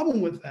a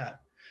problem with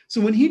that. So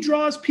when he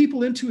draws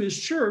people into his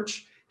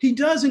church, he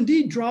does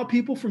indeed draw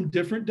people from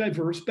different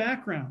diverse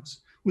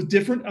backgrounds with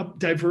different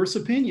diverse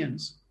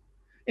opinions.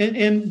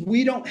 And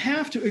we don't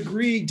have to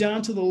agree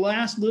down to the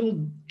last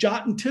little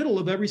jot and tittle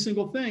of every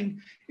single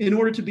thing in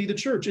order to be the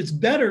church. It's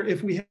better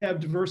if we have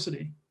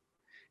diversity.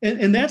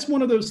 And that's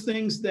one of those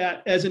things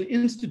that as an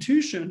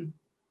institution,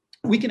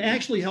 we can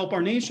actually help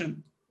our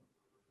nation.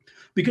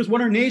 Because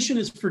what our nation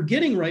is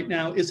forgetting right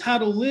now is how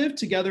to live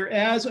together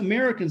as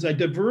Americans, a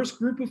diverse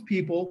group of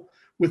people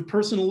with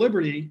personal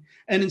liberty.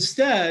 And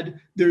instead,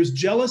 there's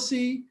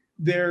jealousy,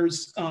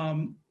 there's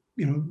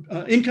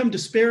income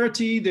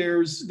disparity,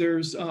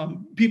 there's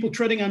people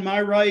treading on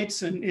my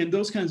rights and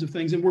those kinds of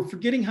things. And we're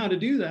forgetting how to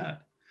do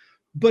that.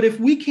 But if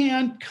we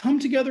can come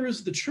together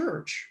as the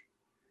church,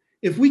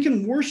 if we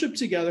can worship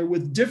together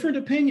with different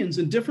opinions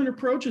and different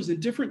approaches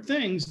and different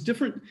things,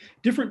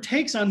 different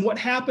takes on what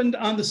happened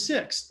on the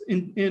 6th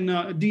in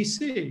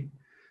DC,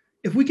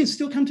 if we can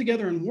still come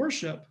together and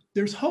worship,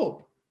 there's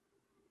hope,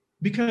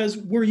 because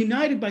we're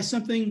united by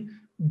something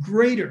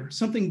greater,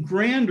 something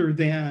grander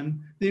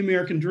than the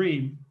American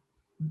dream,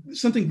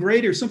 something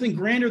greater, something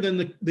grander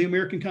than the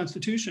American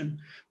Constitution.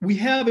 We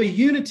have a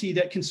unity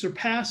that can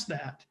surpass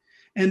that,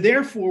 and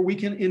therefore we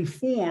can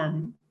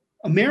inform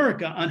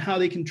America on how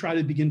they can try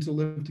to begin to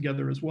live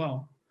together as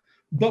well.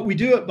 But we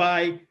do it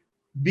by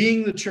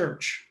being the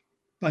church,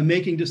 by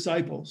making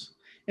disciples.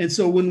 And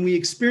so when we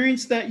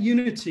experience that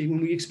unity, when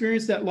we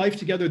experience that life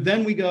together,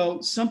 then we go,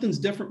 something's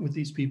different with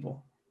these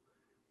people.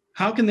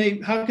 How can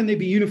they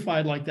be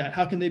unified like that?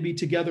 How can they be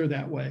together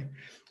that way?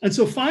 And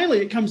so finally,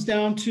 it comes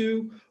down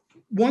to,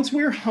 once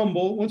we're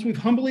humble, once we've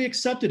humbly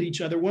accepted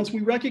each other, once we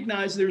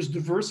recognize there's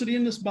diversity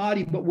in this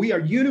body, but we are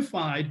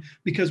unified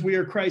because we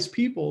are Christ's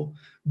people,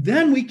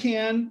 then we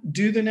can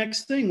do the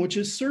next thing, which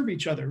is serve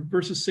each other,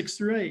 verses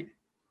 6-8.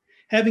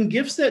 Having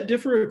gifts that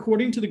differ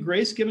according to the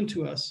grace given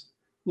to us,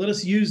 let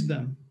us use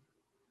them.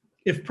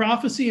 If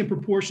prophecy in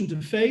proportion to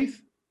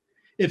faith,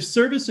 if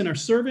service in our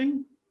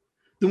serving,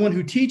 the one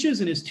who teaches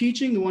in his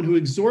teaching, the one who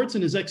exhorts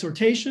in his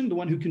exhortation, the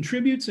one who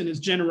contributes in his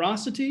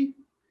generosity,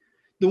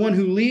 the one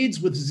who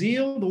leads with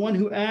zeal, the one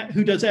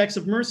who does acts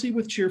of mercy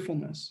with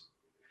cheerfulness.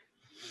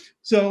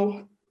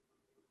 So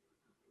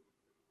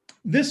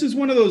this is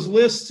one of those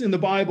lists in the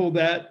Bible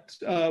that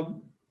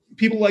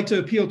people like to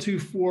appeal to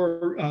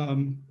for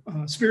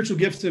spiritual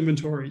gifts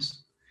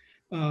inventories.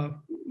 Let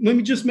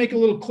me just make a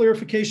little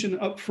clarification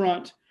up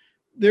front.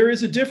 There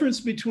is a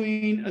difference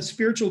between a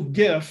spiritual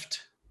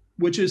gift,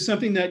 which is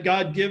something that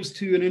God gives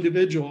to an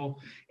individual,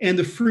 and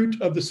the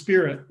fruit of the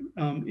Spirit,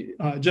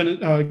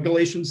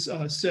 Galatians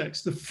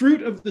 6. The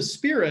fruit of the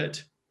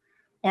Spirit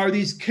are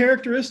these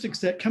characteristics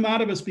that come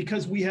out of us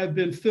because we have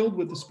been filled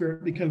with the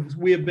Spirit, because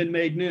we have been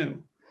made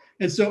new.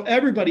 And so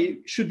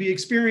everybody should be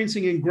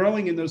experiencing and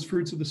growing in those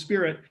fruits of the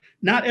Spirit.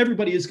 Not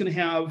everybody is going to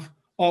have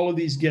all of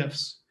these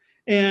gifts.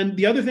 And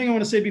the other thing I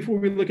want to say before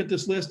we look at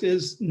this list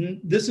is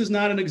this is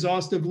not an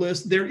exhaustive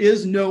list. There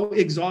is no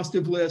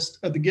exhaustive list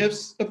of the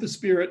gifts of the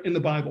Spirit in the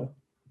Bible.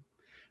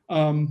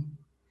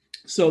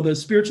 So the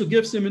spiritual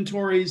gifts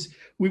inventories,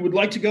 we would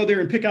like to go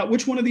there and pick out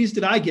which one of these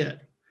did I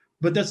get,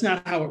 but that's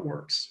not how it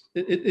works.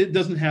 It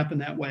doesn't happen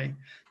that way.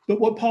 But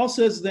what Paul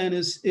says then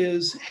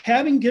is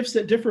having gifts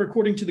that differ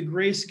according to the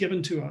grace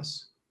given to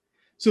us.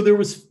 So there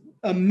was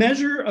a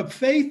measure of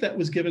faith that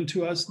was given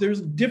to us. There's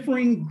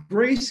differing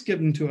grace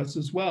given to us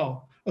as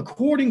well.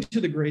 According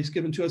to the grace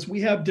given to us,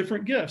 we have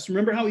different gifts.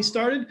 Remember how he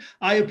started?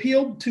 I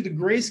appealed to the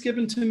grace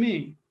given to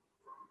me.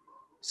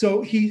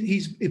 So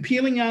he's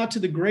appealing out to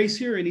the grace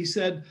here, and he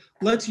said,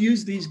 let's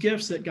use these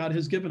gifts that God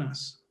has given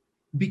us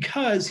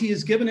because he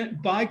has given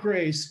it by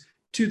grace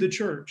to the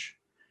church.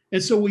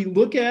 And so we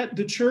look at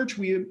the church,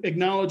 we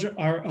acknowledge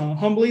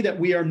humbly that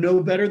we are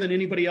no better than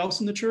anybody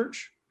else in the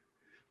church.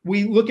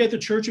 We look at the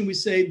church and we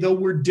say, though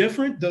we're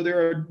different, though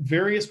there are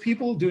various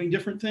people doing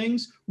different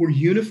things, we're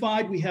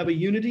unified, we have a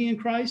unity in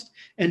Christ.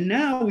 And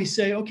now we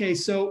say, okay,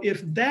 so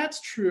if that's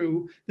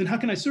true, then how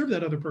can I serve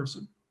that other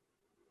person?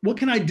 What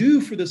can I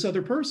do for this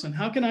other person?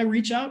 How can I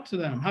reach out to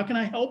them? How can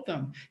I help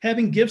them?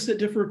 Having gifts that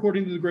differ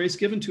according to the grace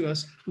given to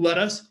us, let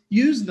us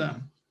use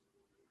them.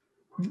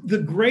 The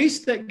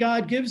grace that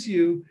God gives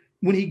you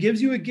when he gives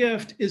you a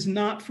gift is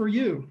not for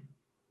you.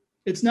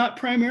 It's not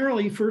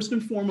primarily first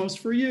and foremost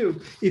for you.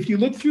 If you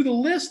look through the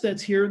list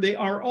that's here, they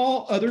are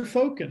all other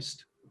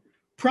focused.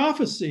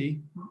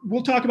 Prophecy,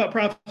 we'll talk about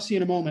prophecy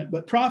in a moment,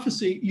 but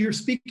prophecy, you're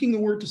speaking the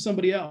word to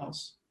somebody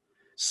else.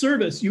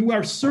 Service, you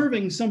are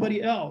serving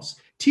somebody else.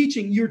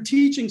 Teaching, you're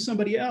teaching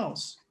somebody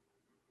else.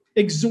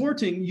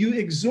 Exhorting,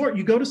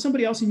 you go to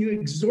somebody else and you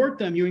exhort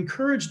them, you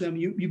encourage them,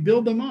 you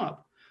build them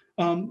up.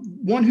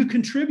 One who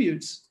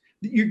contributes,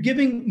 you're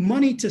giving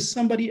money to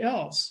somebody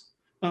else.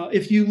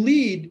 If you're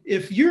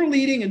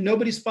leading and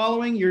nobody's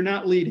following, you're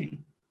not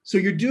leading. So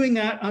you're doing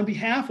that on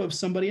behalf of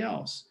somebody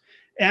else.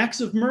 Acts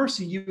of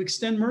mercy, you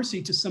extend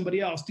mercy to somebody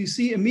else. Do you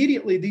see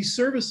immediately these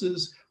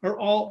services are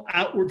all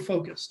outward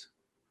focused,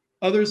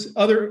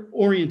 other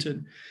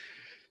oriented.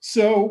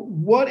 So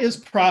what is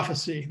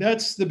prophecy?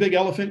 That's the big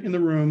elephant in the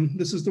room.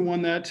 This is the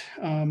one that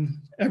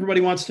everybody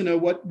wants to know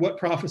what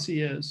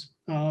prophecy is.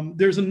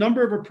 There's a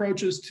number of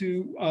approaches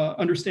to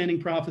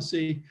understanding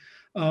prophecy.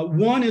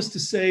 One is to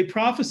say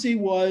prophecy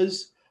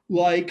was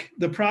like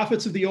the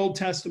prophets of the Old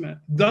Testament.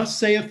 Thus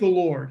saith the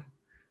Lord.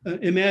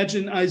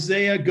 Imagine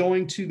Isaiah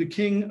going to the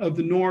king of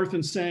the north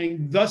and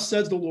saying, thus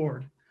says the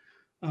Lord.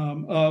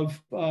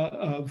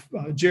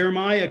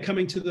 Jeremiah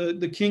coming to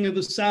the king of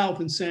the south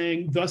and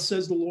saying, thus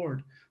says the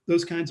Lord.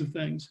 Those kinds of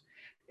things.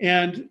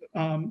 And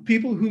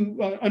people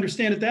who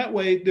understand it that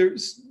way,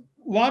 there's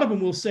a lot of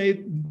them will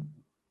say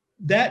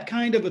that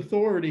kind of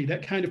authority,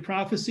 that kind of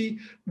prophecy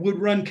would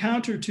run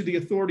counter to the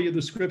authority of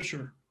the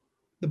scripture.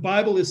 The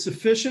Bible is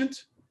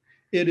sufficient,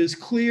 it is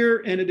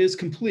clear, and it is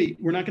complete.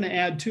 We're not going to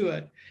add to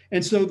it.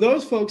 And so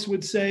those folks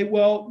would say,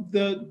 well,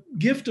 the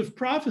gift of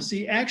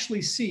prophecy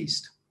actually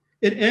ceased.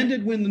 It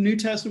ended when the New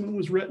Testament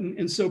was written,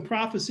 and so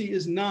prophecy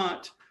is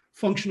not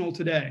functional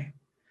today.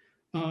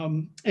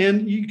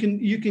 And you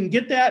can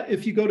get that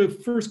if you go to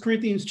 1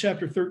 Corinthians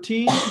chapter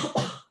 13,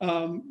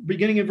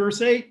 beginning in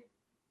verse 8.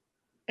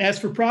 As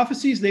for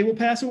prophecies, they will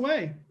pass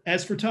away.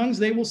 As for tongues,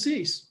 they will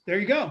cease. There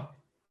you go.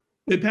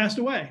 They passed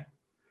away.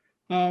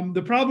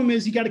 The problem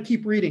is you got to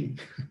keep reading.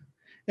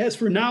 As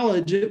for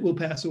knowledge, it will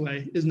pass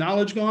away. Is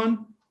knowledge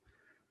gone?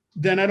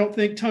 Then I don't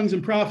think tongues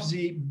and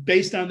prophecy,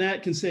 based on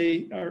that, can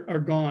say are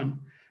gone.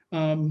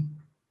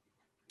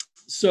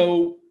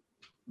 So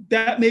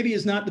that maybe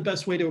is not the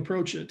best way to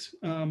approach it,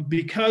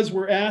 because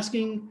we're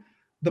asking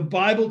the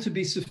Bible to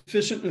be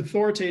sufficient and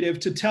authoritative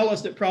to tell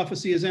us that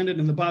prophecy has ended,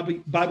 and the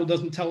Bible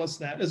doesn't tell us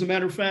that. As a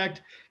matter of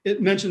fact,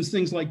 it mentions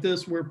things like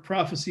this where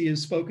prophecy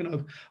is spoken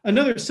of.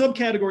 Another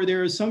subcategory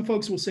there is some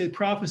folks will say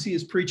prophecy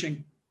is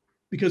preaching,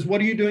 because what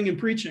are you doing in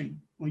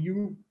preaching? Well,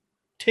 you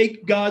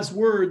take God's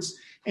words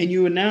and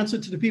you announce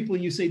it to the people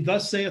and you say,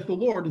 thus saith the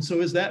Lord. And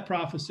so is that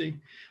prophecy.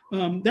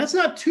 That's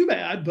not too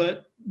bad,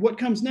 but what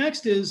comes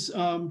next is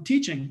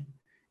teaching.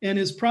 And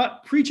is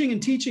preaching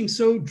and teaching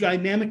so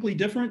dynamically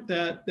different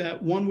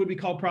that one would be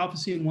called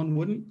prophecy and one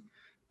wouldn't?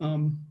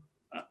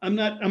 I'm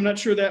not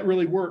sure that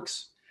really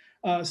works.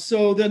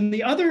 So then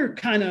the other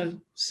kind of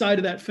side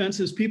of that fence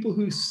is people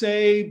who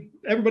say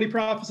everybody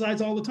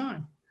prophesies all the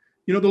time.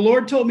 The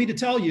Lord told me to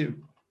tell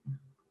you.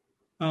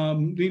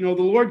 The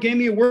Lord gave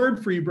me a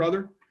word for you,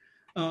 brother.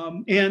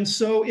 And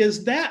so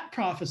is that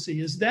prophecy?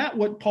 Is that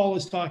what Paul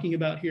is talking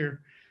about here?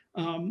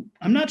 I'm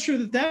not sure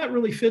that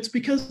really fits,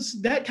 because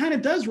that kind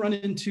of does run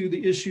into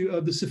the issue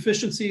of the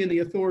sufficiency and the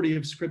authority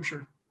of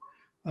Scripture.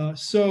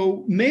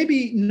 So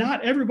maybe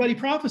not everybody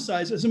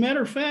prophesies. As a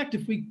matter of fact,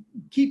 if we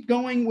keep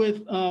going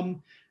with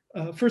 1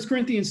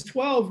 Corinthians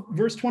 12,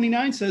 verse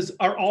 29 says,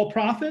 are all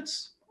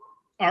prophets?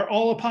 Are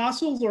all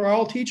apostles? Or are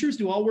all teachers?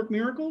 Do all work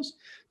miracles?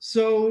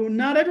 So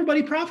not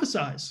everybody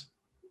prophesies.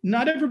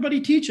 Not everybody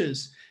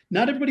teaches.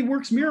 Not everybody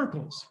works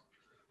miracles.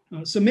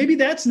 So maybe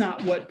that's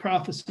not what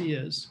prophecy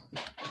is.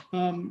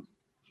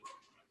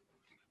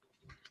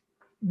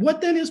 What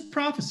then is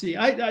prophecy?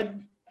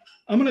 I'm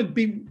going to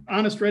be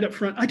honest right up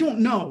front. I don't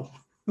know.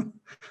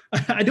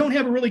 I don't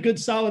have a really good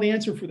solid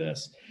answer for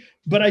this.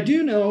 But I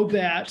do know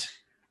that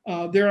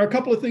there are a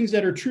couple of things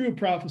that are true of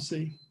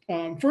prophecy.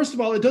 First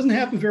of all, it doesn't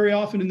happen very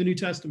often in the New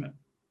Testament.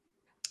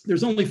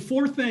 There's only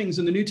 4 things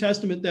in the New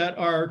Testament that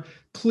are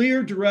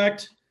clear,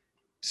 direct,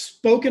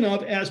 spoken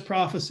of as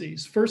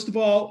prophecies. First of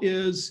all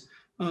is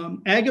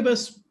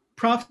Agabus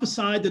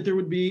prophesied that there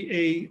would be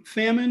a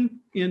famine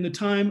in the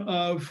time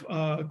of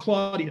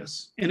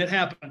Claudius, and it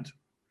happened.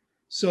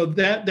 So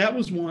that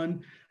was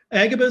one.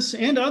 Agabus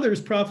and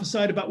others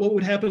prophesied about what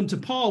would happen to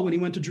Paul when he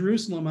went to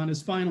Jerusalem on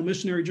his final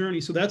missionary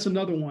journey. So that's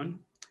another one.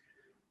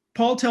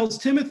 Paul tells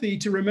Timothy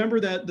to remember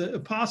that the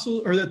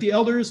apostle or that the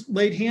elders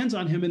laid hands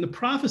on him in the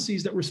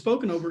prophecies that were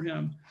spoken over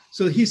him.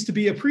 So he's to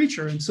be a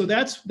preacher. And so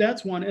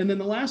that's one. And then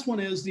the last one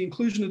is the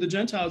inclusion of the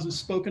Gentiles is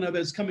spoken of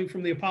as coming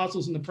from the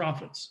apostles and the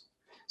prophets.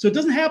 So it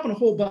doesn't happen a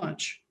whole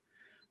bunch.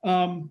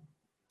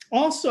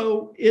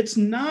 Also, it's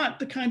not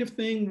the kind of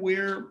thing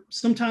where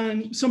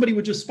sometimes somebody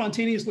would just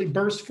spontaneously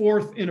burst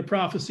forth in a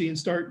prophecy and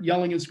start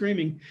yelling and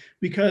screaming,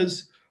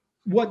 because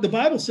what the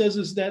Bible says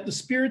is that the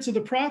spirits of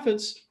the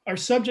prophets are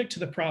subject to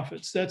the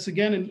prophets. That's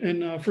again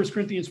in 1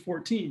 Corinthians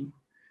 14.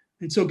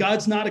 And so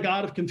God's not a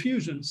God of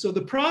confusion. So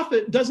the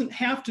prophet doesn't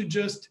have to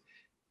just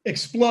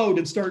explode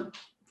and start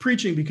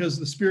preaching because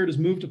the Spirit is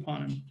moved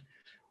upon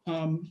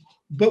him.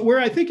 But where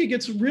I think it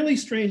gets really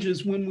strange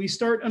is when we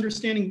start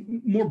understanding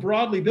more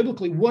broadly,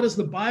 biblically, what does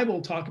the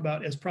Bible talk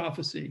about as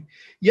prophecy?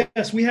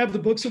 Yes, we have the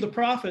books of the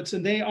prophets,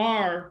 and they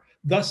are,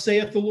 thus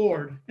saith the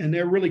Lord, and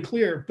they're really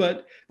clear.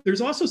 But there's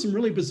also some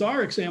really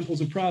bizarre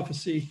examples of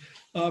prophecy.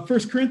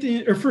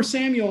 1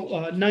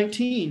 Samuel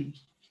 19.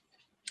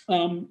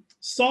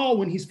 Saul,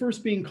 when he's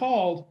first being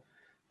called,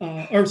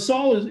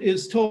 Saul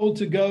is told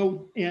to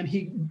go, and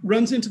he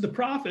runs into the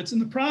prophets,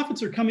 and the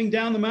prophets are coming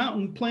down the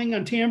mountain playing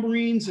on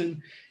tambourines and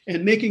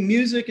making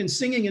music and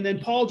singing, and then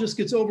Paul just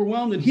gets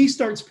overwhelmed and he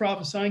starts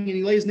prophesying and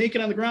he lays naked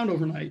on the ground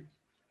overnight.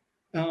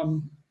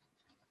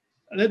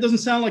 That doesn't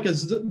sound like a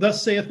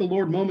thus saith the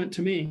Lord moment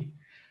to me.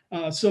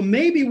 So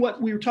maybe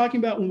what we were talking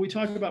about when we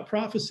talk about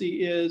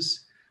prophecy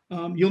is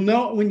you'll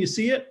know it when you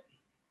see it.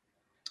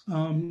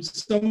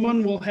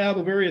 Someone will have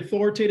a very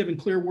authoritative and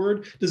clear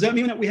word. Does that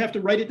mean that we have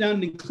to write it down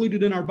and include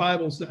it in our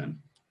Bibles then?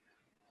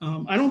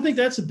 I don't think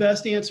that's the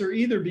best answer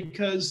either,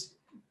 because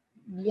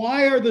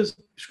why are the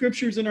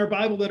scriptures in our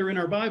Bible that are in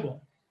our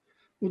Bible?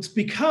 Well, it's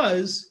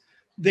because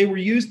they were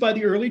used by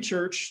the early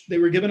church. They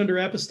were given under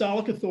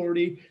apostolic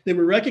authority. They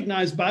were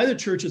recognized by the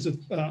church as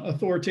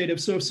authoritative.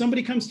 So if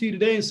somebody comes to you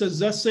today and says,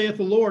 thus saith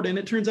the Lord, and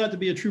it turns out to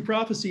be a true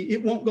prophecy,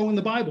 it won't go in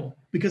the Bible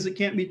because it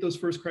can't meet those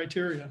first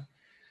criteria.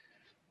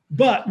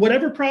 But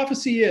whatever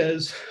prophecy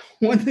is,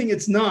 one thing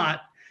it's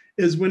not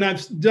is when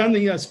I've done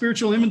the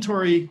spiritual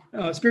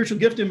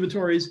gift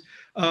inventories,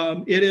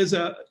 it is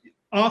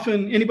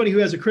often anybody who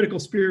has a critical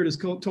spirit is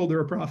told they're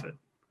a prophet.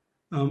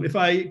 If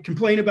I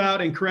complain about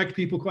and correct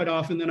people quite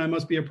often, then I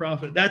must be a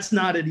prophet. That's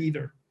not it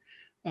either.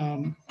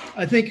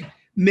 I think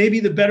maybe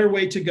the better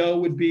way to go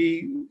would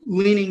be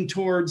leaning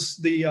towards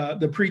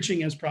the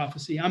preaching as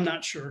prophecy. I'm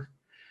not sure.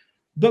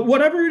 But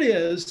whatever it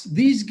is,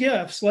 these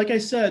gifts, like I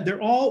said,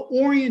 they're all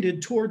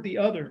oriented toward the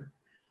other.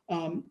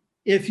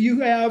 If you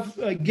have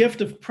a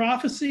gift of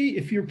prophecy,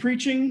 if you're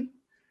preaching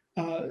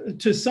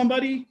to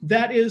somebody,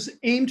 that is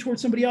aimed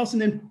towards somebody else.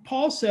 And then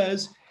Paul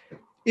says,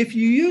 if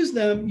you use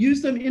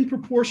them in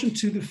proportion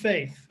to the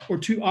faith, or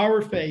to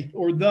our faith,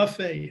 or the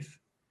faith.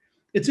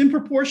 It's in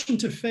proportion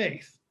to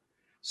faith.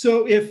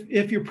 So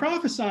if you're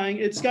prophesying,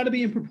 it's got to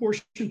be in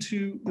proportion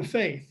to the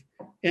faith.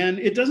 And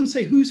it doesn't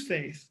say whose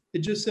faith. It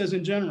just says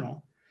in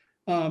general.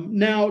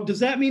 Now, does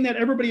that mean that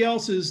everybody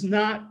else is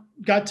not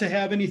got to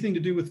have anything to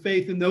do with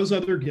faith and those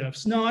other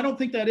gifts? No, I don't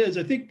think that is.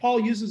 I think Paul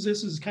uses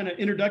this as kind of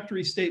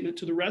introductory statement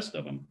to the rest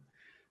of them.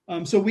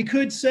 So we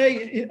could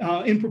say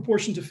in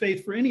proportion to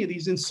faith for any of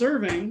these. In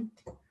serving,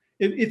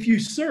 if you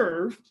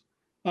serve,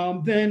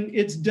 then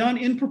it's done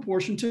in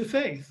proportion to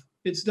faith.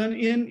 It's done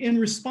in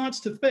response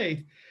to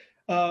faith.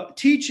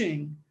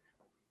 Teaching,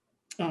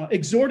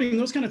 exhorting,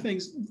 those kind of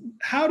things.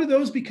 How do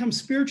those become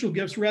spiritual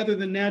gifts rather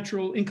than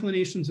natural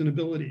inclinations and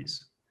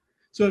abilities?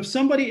 So if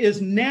somebody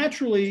is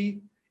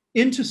naturally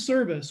into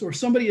service, or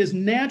somebody is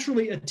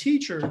naturally a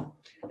teacher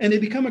and they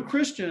become a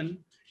Christian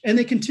and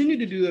they continue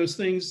to do those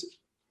things,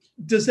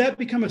 does that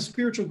become a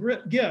spiritual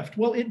gift?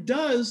 Well, it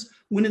does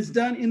when it's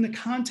done in the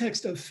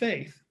context of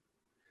faith.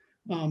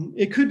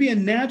 It could be a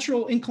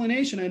natural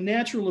inclination, a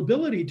natural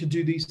ability to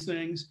do these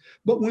things,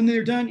 but when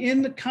they're done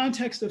in the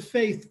context of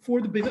faith for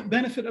the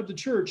benefit of the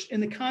church, in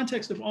the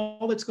context of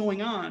all that's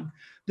going on,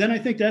 then I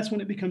think that's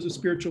when it becomes a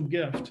spiritual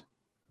gift.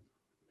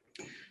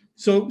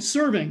 So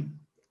serving.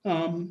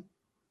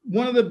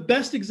 One of the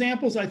best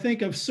examples, I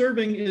think, of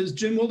serving is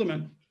Jim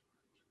Wilderman.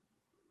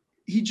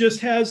 He just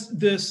has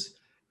this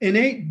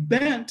innate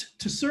bent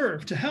to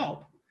serve, to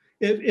help.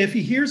 If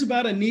he hears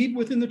about a need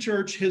within the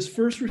church, his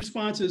first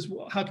response is,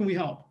 well, how can we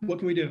help? What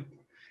can we do?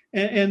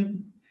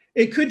 And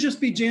it could just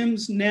be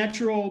Jim's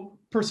natural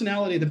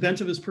personality, the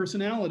bent of his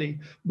personality.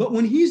 But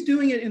when he's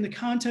doing it in the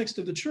context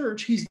of the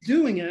church, he's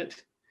doing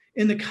it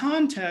in the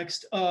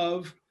context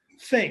of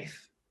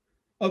faith,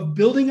 of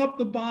building up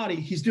the body.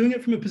 He's doing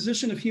it from a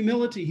position of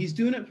humility. He's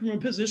doing it from a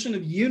position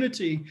of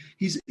unity.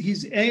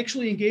 He's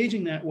actually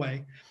engaging that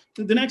way.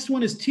 The next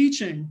one is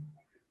teaching.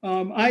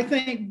 I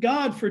thank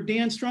God for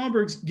Dan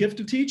Stromberg's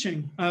gift of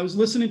teaching. I was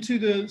listening to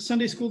the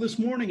Sunday school this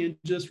morning and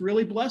just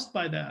really blessed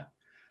by that.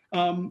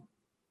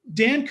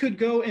 Dan could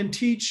go and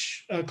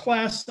teach a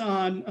class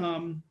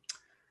on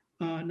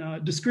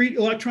discrete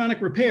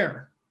electronic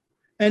repair,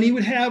 and he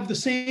would have the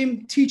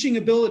same teaching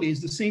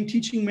abilities, the same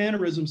teaching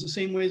mannerisms, the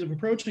same ways of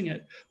approaching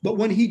it. But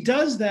when he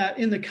does that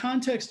in the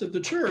context of the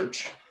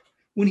church,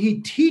 when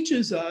he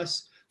teaches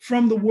us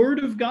from the Word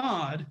of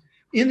God,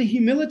 in the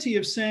humility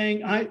of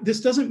saying,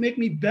 this doesn't make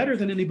me better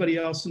than anybody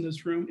else in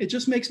this room. It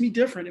just makes me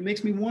different. It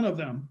makes me one of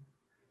them.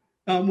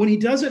 When he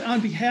does it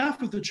on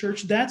behalf of the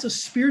church, that's a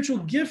spiritual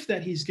gift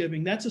that he's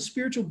giving. That's a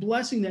spiritual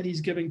blessing that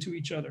he's giving to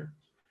each other.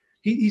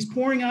 He's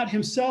pouring out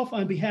himself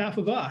on behalf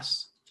of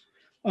us.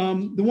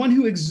 The one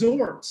who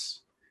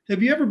exhorts.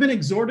 Have you ever been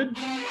exhorted?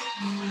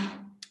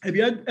 Have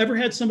you ever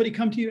had somebody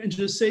come to you and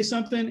just say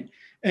something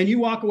and you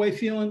walk away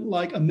feeling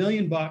like $1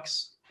 million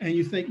and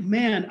you think,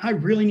 man, I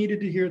really needed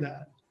to hear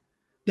that?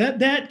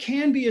 That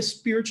can be a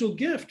spiritual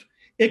gift.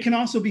 It can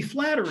also be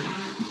flattery.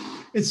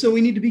 And so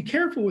we need to be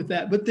careful with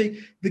that. But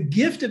the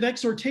gift of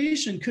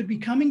exhortation could be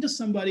coming to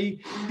somebody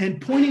and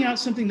pointing out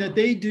something that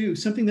they do,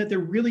 something that they're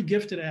really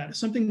gifted at,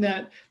 something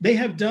that they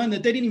have done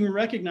that they didn't even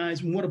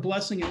recognize, and what a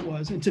blessing it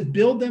was, and to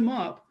build them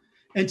up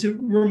and to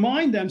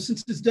remind them,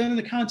 since it's done in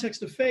the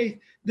context of faith,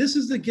 this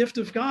is the gift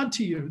of God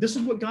to you. This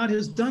is what God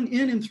has done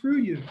in and through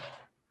you.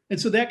 And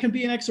so that can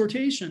be an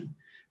exhortation.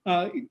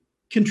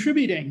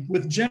 Contributing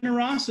with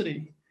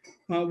generosity.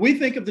 We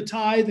think of the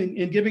tithe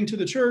and giving to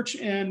the church,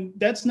 and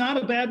that's not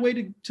a bad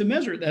way to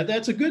measure that.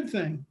 That's a good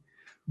thing.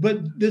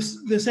 But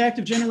this act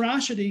of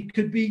generosity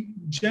could be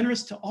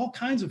generous to all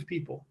kinds of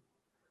people,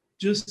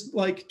 just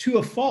like to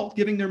a fault,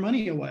 giving their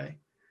money away.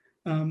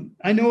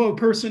 I know a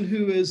person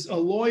who is a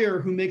lawyer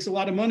who makes a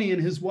lot of money,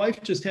 and his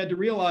wife just had to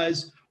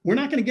realize, we're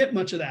not going to get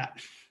much of that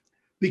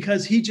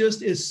because he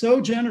just is so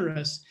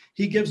generous.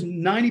 He gives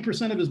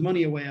 90% of his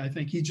money away, I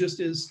think. He just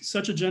is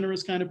such a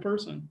generous kind of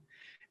person.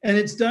 And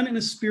it's done in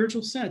a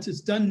spiritual sense. It's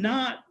done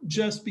not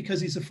just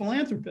because he's a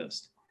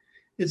philanthropist.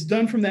 It's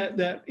done from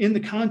that in the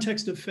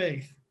context of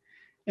faith.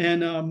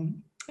 And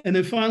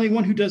then finally,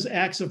 one who does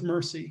acts of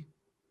mercy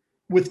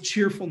with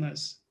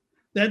cheerfulness.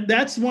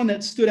 That's one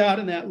that stood out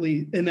in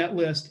that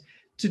list.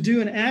 To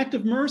do an act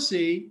of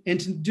mercy and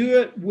to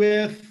do it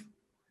with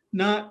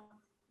not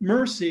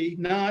mercy,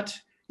 not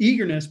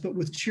eagerness, but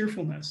with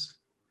cheerfulness.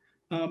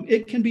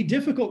 It can be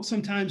difficult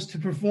sometimes to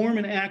perform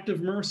an act of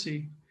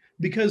mercy,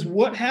 because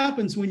what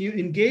happens when you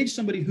engage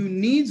somebody who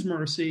needs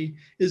mercy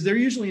is they're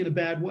usually in a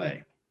bad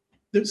way.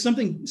 That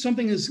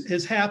something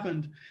has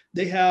happened.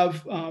 They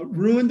have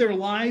ruined their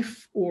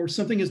life, or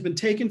something has been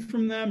taken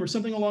from them, or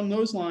something along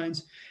those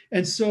lines.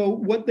 And so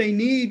what they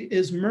need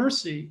is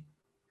mercy.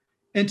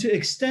 And to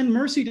extend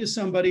mercy to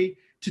somebody,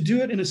 to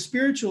do it in a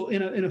spiritual,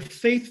 in a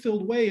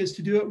faith-filled way, is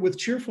to do it with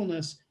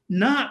cheerfulness,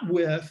 not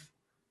with,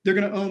 they're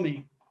going to owe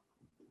me,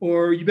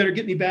 or you better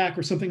get me back,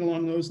 or something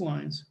along those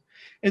lines.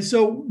 And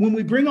so when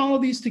we bring all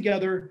of these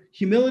together,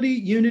 humility,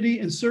 unity,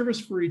 and service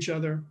for each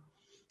other,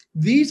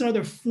 these are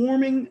the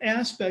forming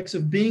aspects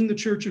of being the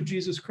Church of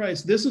Jesus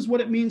Christ. This is what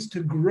it means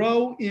to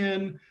grow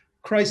in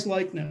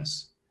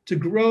Christ-likeness, to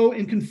grow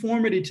in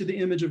conformity to the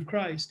image of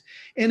Christ.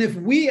 And if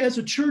we as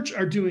a church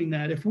are doing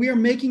that, if we are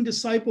making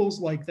disciples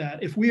like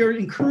that, if we are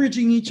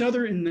encouraging each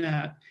other in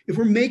that, if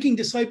we're making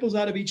disciples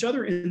out of each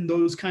other in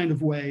those kind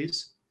of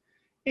ways,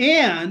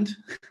 and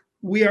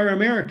we are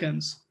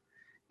Americans,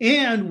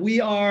 and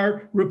we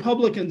are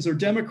Republicans or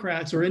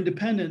Democrats or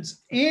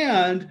independents,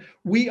 and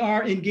we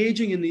are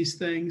engaging in these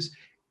things,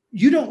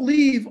 you don't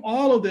leave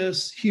all of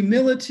this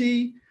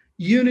humility,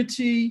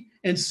 unity,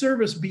 and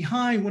service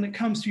behind when it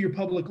comes to your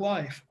public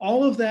life.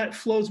 All of that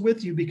flows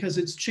with you because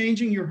it's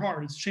changing your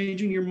heart, it's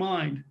changing your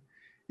mind,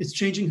 it's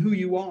changing who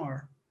you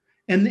are.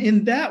 And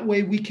in that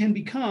way, we can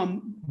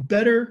become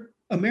better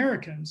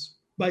Americans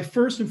by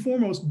first and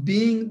foremost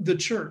being the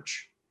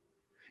church.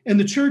 And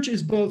the church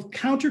is both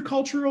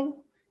countercultural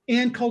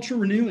and culture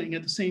renewing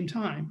at the same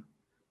time,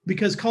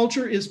 because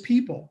culture is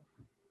people.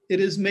 It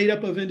is made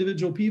up of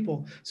individual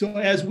people. So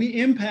as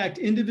we impact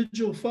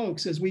individual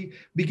folks, as we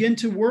begin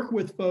to work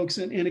with folks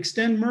and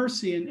extend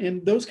mercy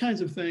and those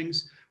kinds of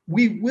things,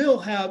 we will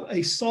have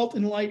a salt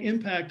and light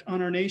impact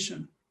on our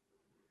nation.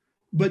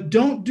 But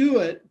don't do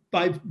it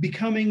by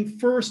becoming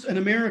first an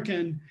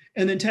American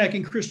and then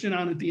tacking Christian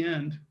on at the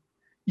end.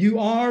 You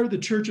are the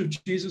Church of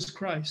Jesus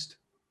Christ.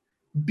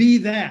 Be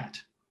that.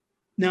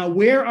 Now,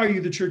 where are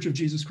you the Church of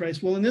Jesus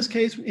Christ? Well, in this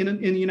case, in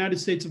the United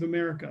States of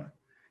America.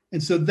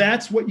 And so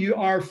that's what you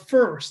are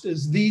first,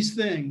 is these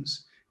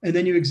things, and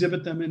then you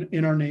exhibit them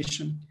in our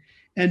nation.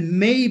 And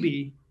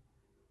maybe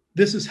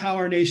this is how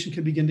our nation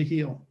can begin to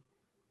heal,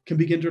 can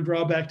begin to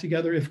draw back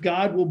together. If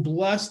God will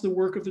bless the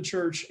work of the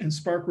church and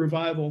spark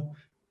revival,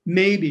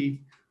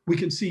 maybe we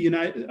can see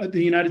the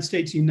United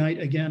States unite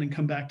again and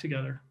come back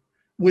together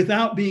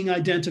without being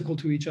identical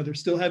to each other,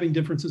 still having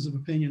differences of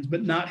opinions,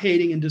 but not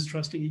hating and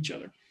distrusting each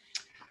other.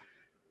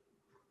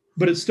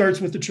 But it starts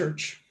with the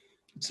church.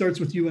 It starts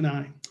with you and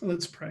I.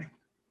 Let's pray.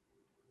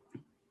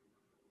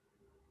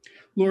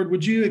 Lord,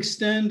 would you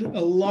extend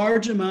a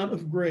large amount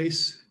of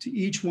grace to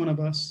each one of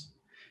us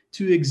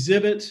to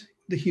exhibit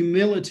the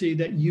humility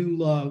that you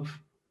love,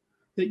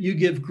 that you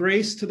give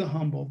grace to the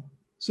humble.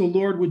 So,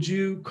 Lord, would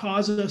you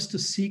cause us to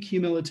seek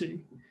humility,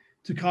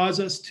 to cause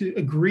us to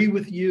agree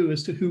with you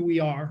as to who we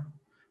are,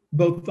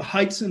 both the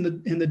heights and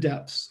the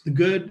depths, the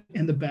good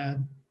and the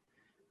bad.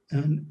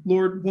 And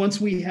Lord,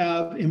 once we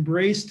have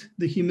embraced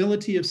the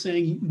humility of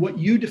saying what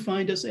you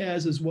defined us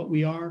as is what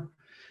we are,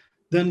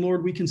 then,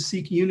 Lord, we can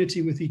seek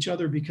unity with each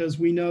other because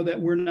we know that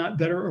we're not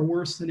better or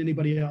worse than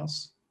anybody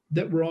else,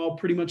 that we're all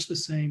pretty much the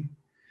same.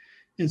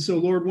 And so,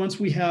 Lord, once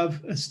we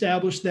have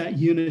established that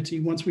unity,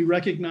 once we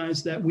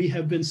recognize that we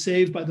have been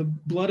saved by the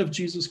blood of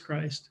Jesus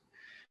Christ,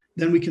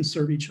 then we can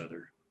serve each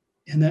other.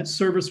 And that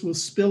service will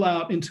spill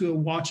out into a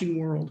watching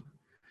world.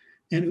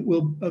 And it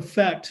will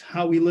affect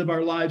how we live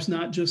our lives,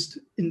 not just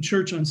in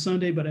church on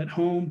Sunday, but at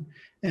home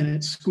and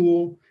at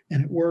school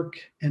and at work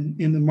and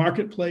in the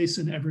marketplace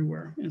and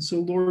everywhere. And so,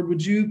 Lord,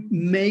 would you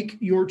make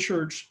your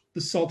church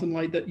the salt and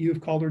light that you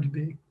have called her to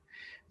be?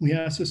 We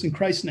ask this in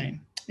Christ's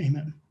name.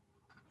 Amen.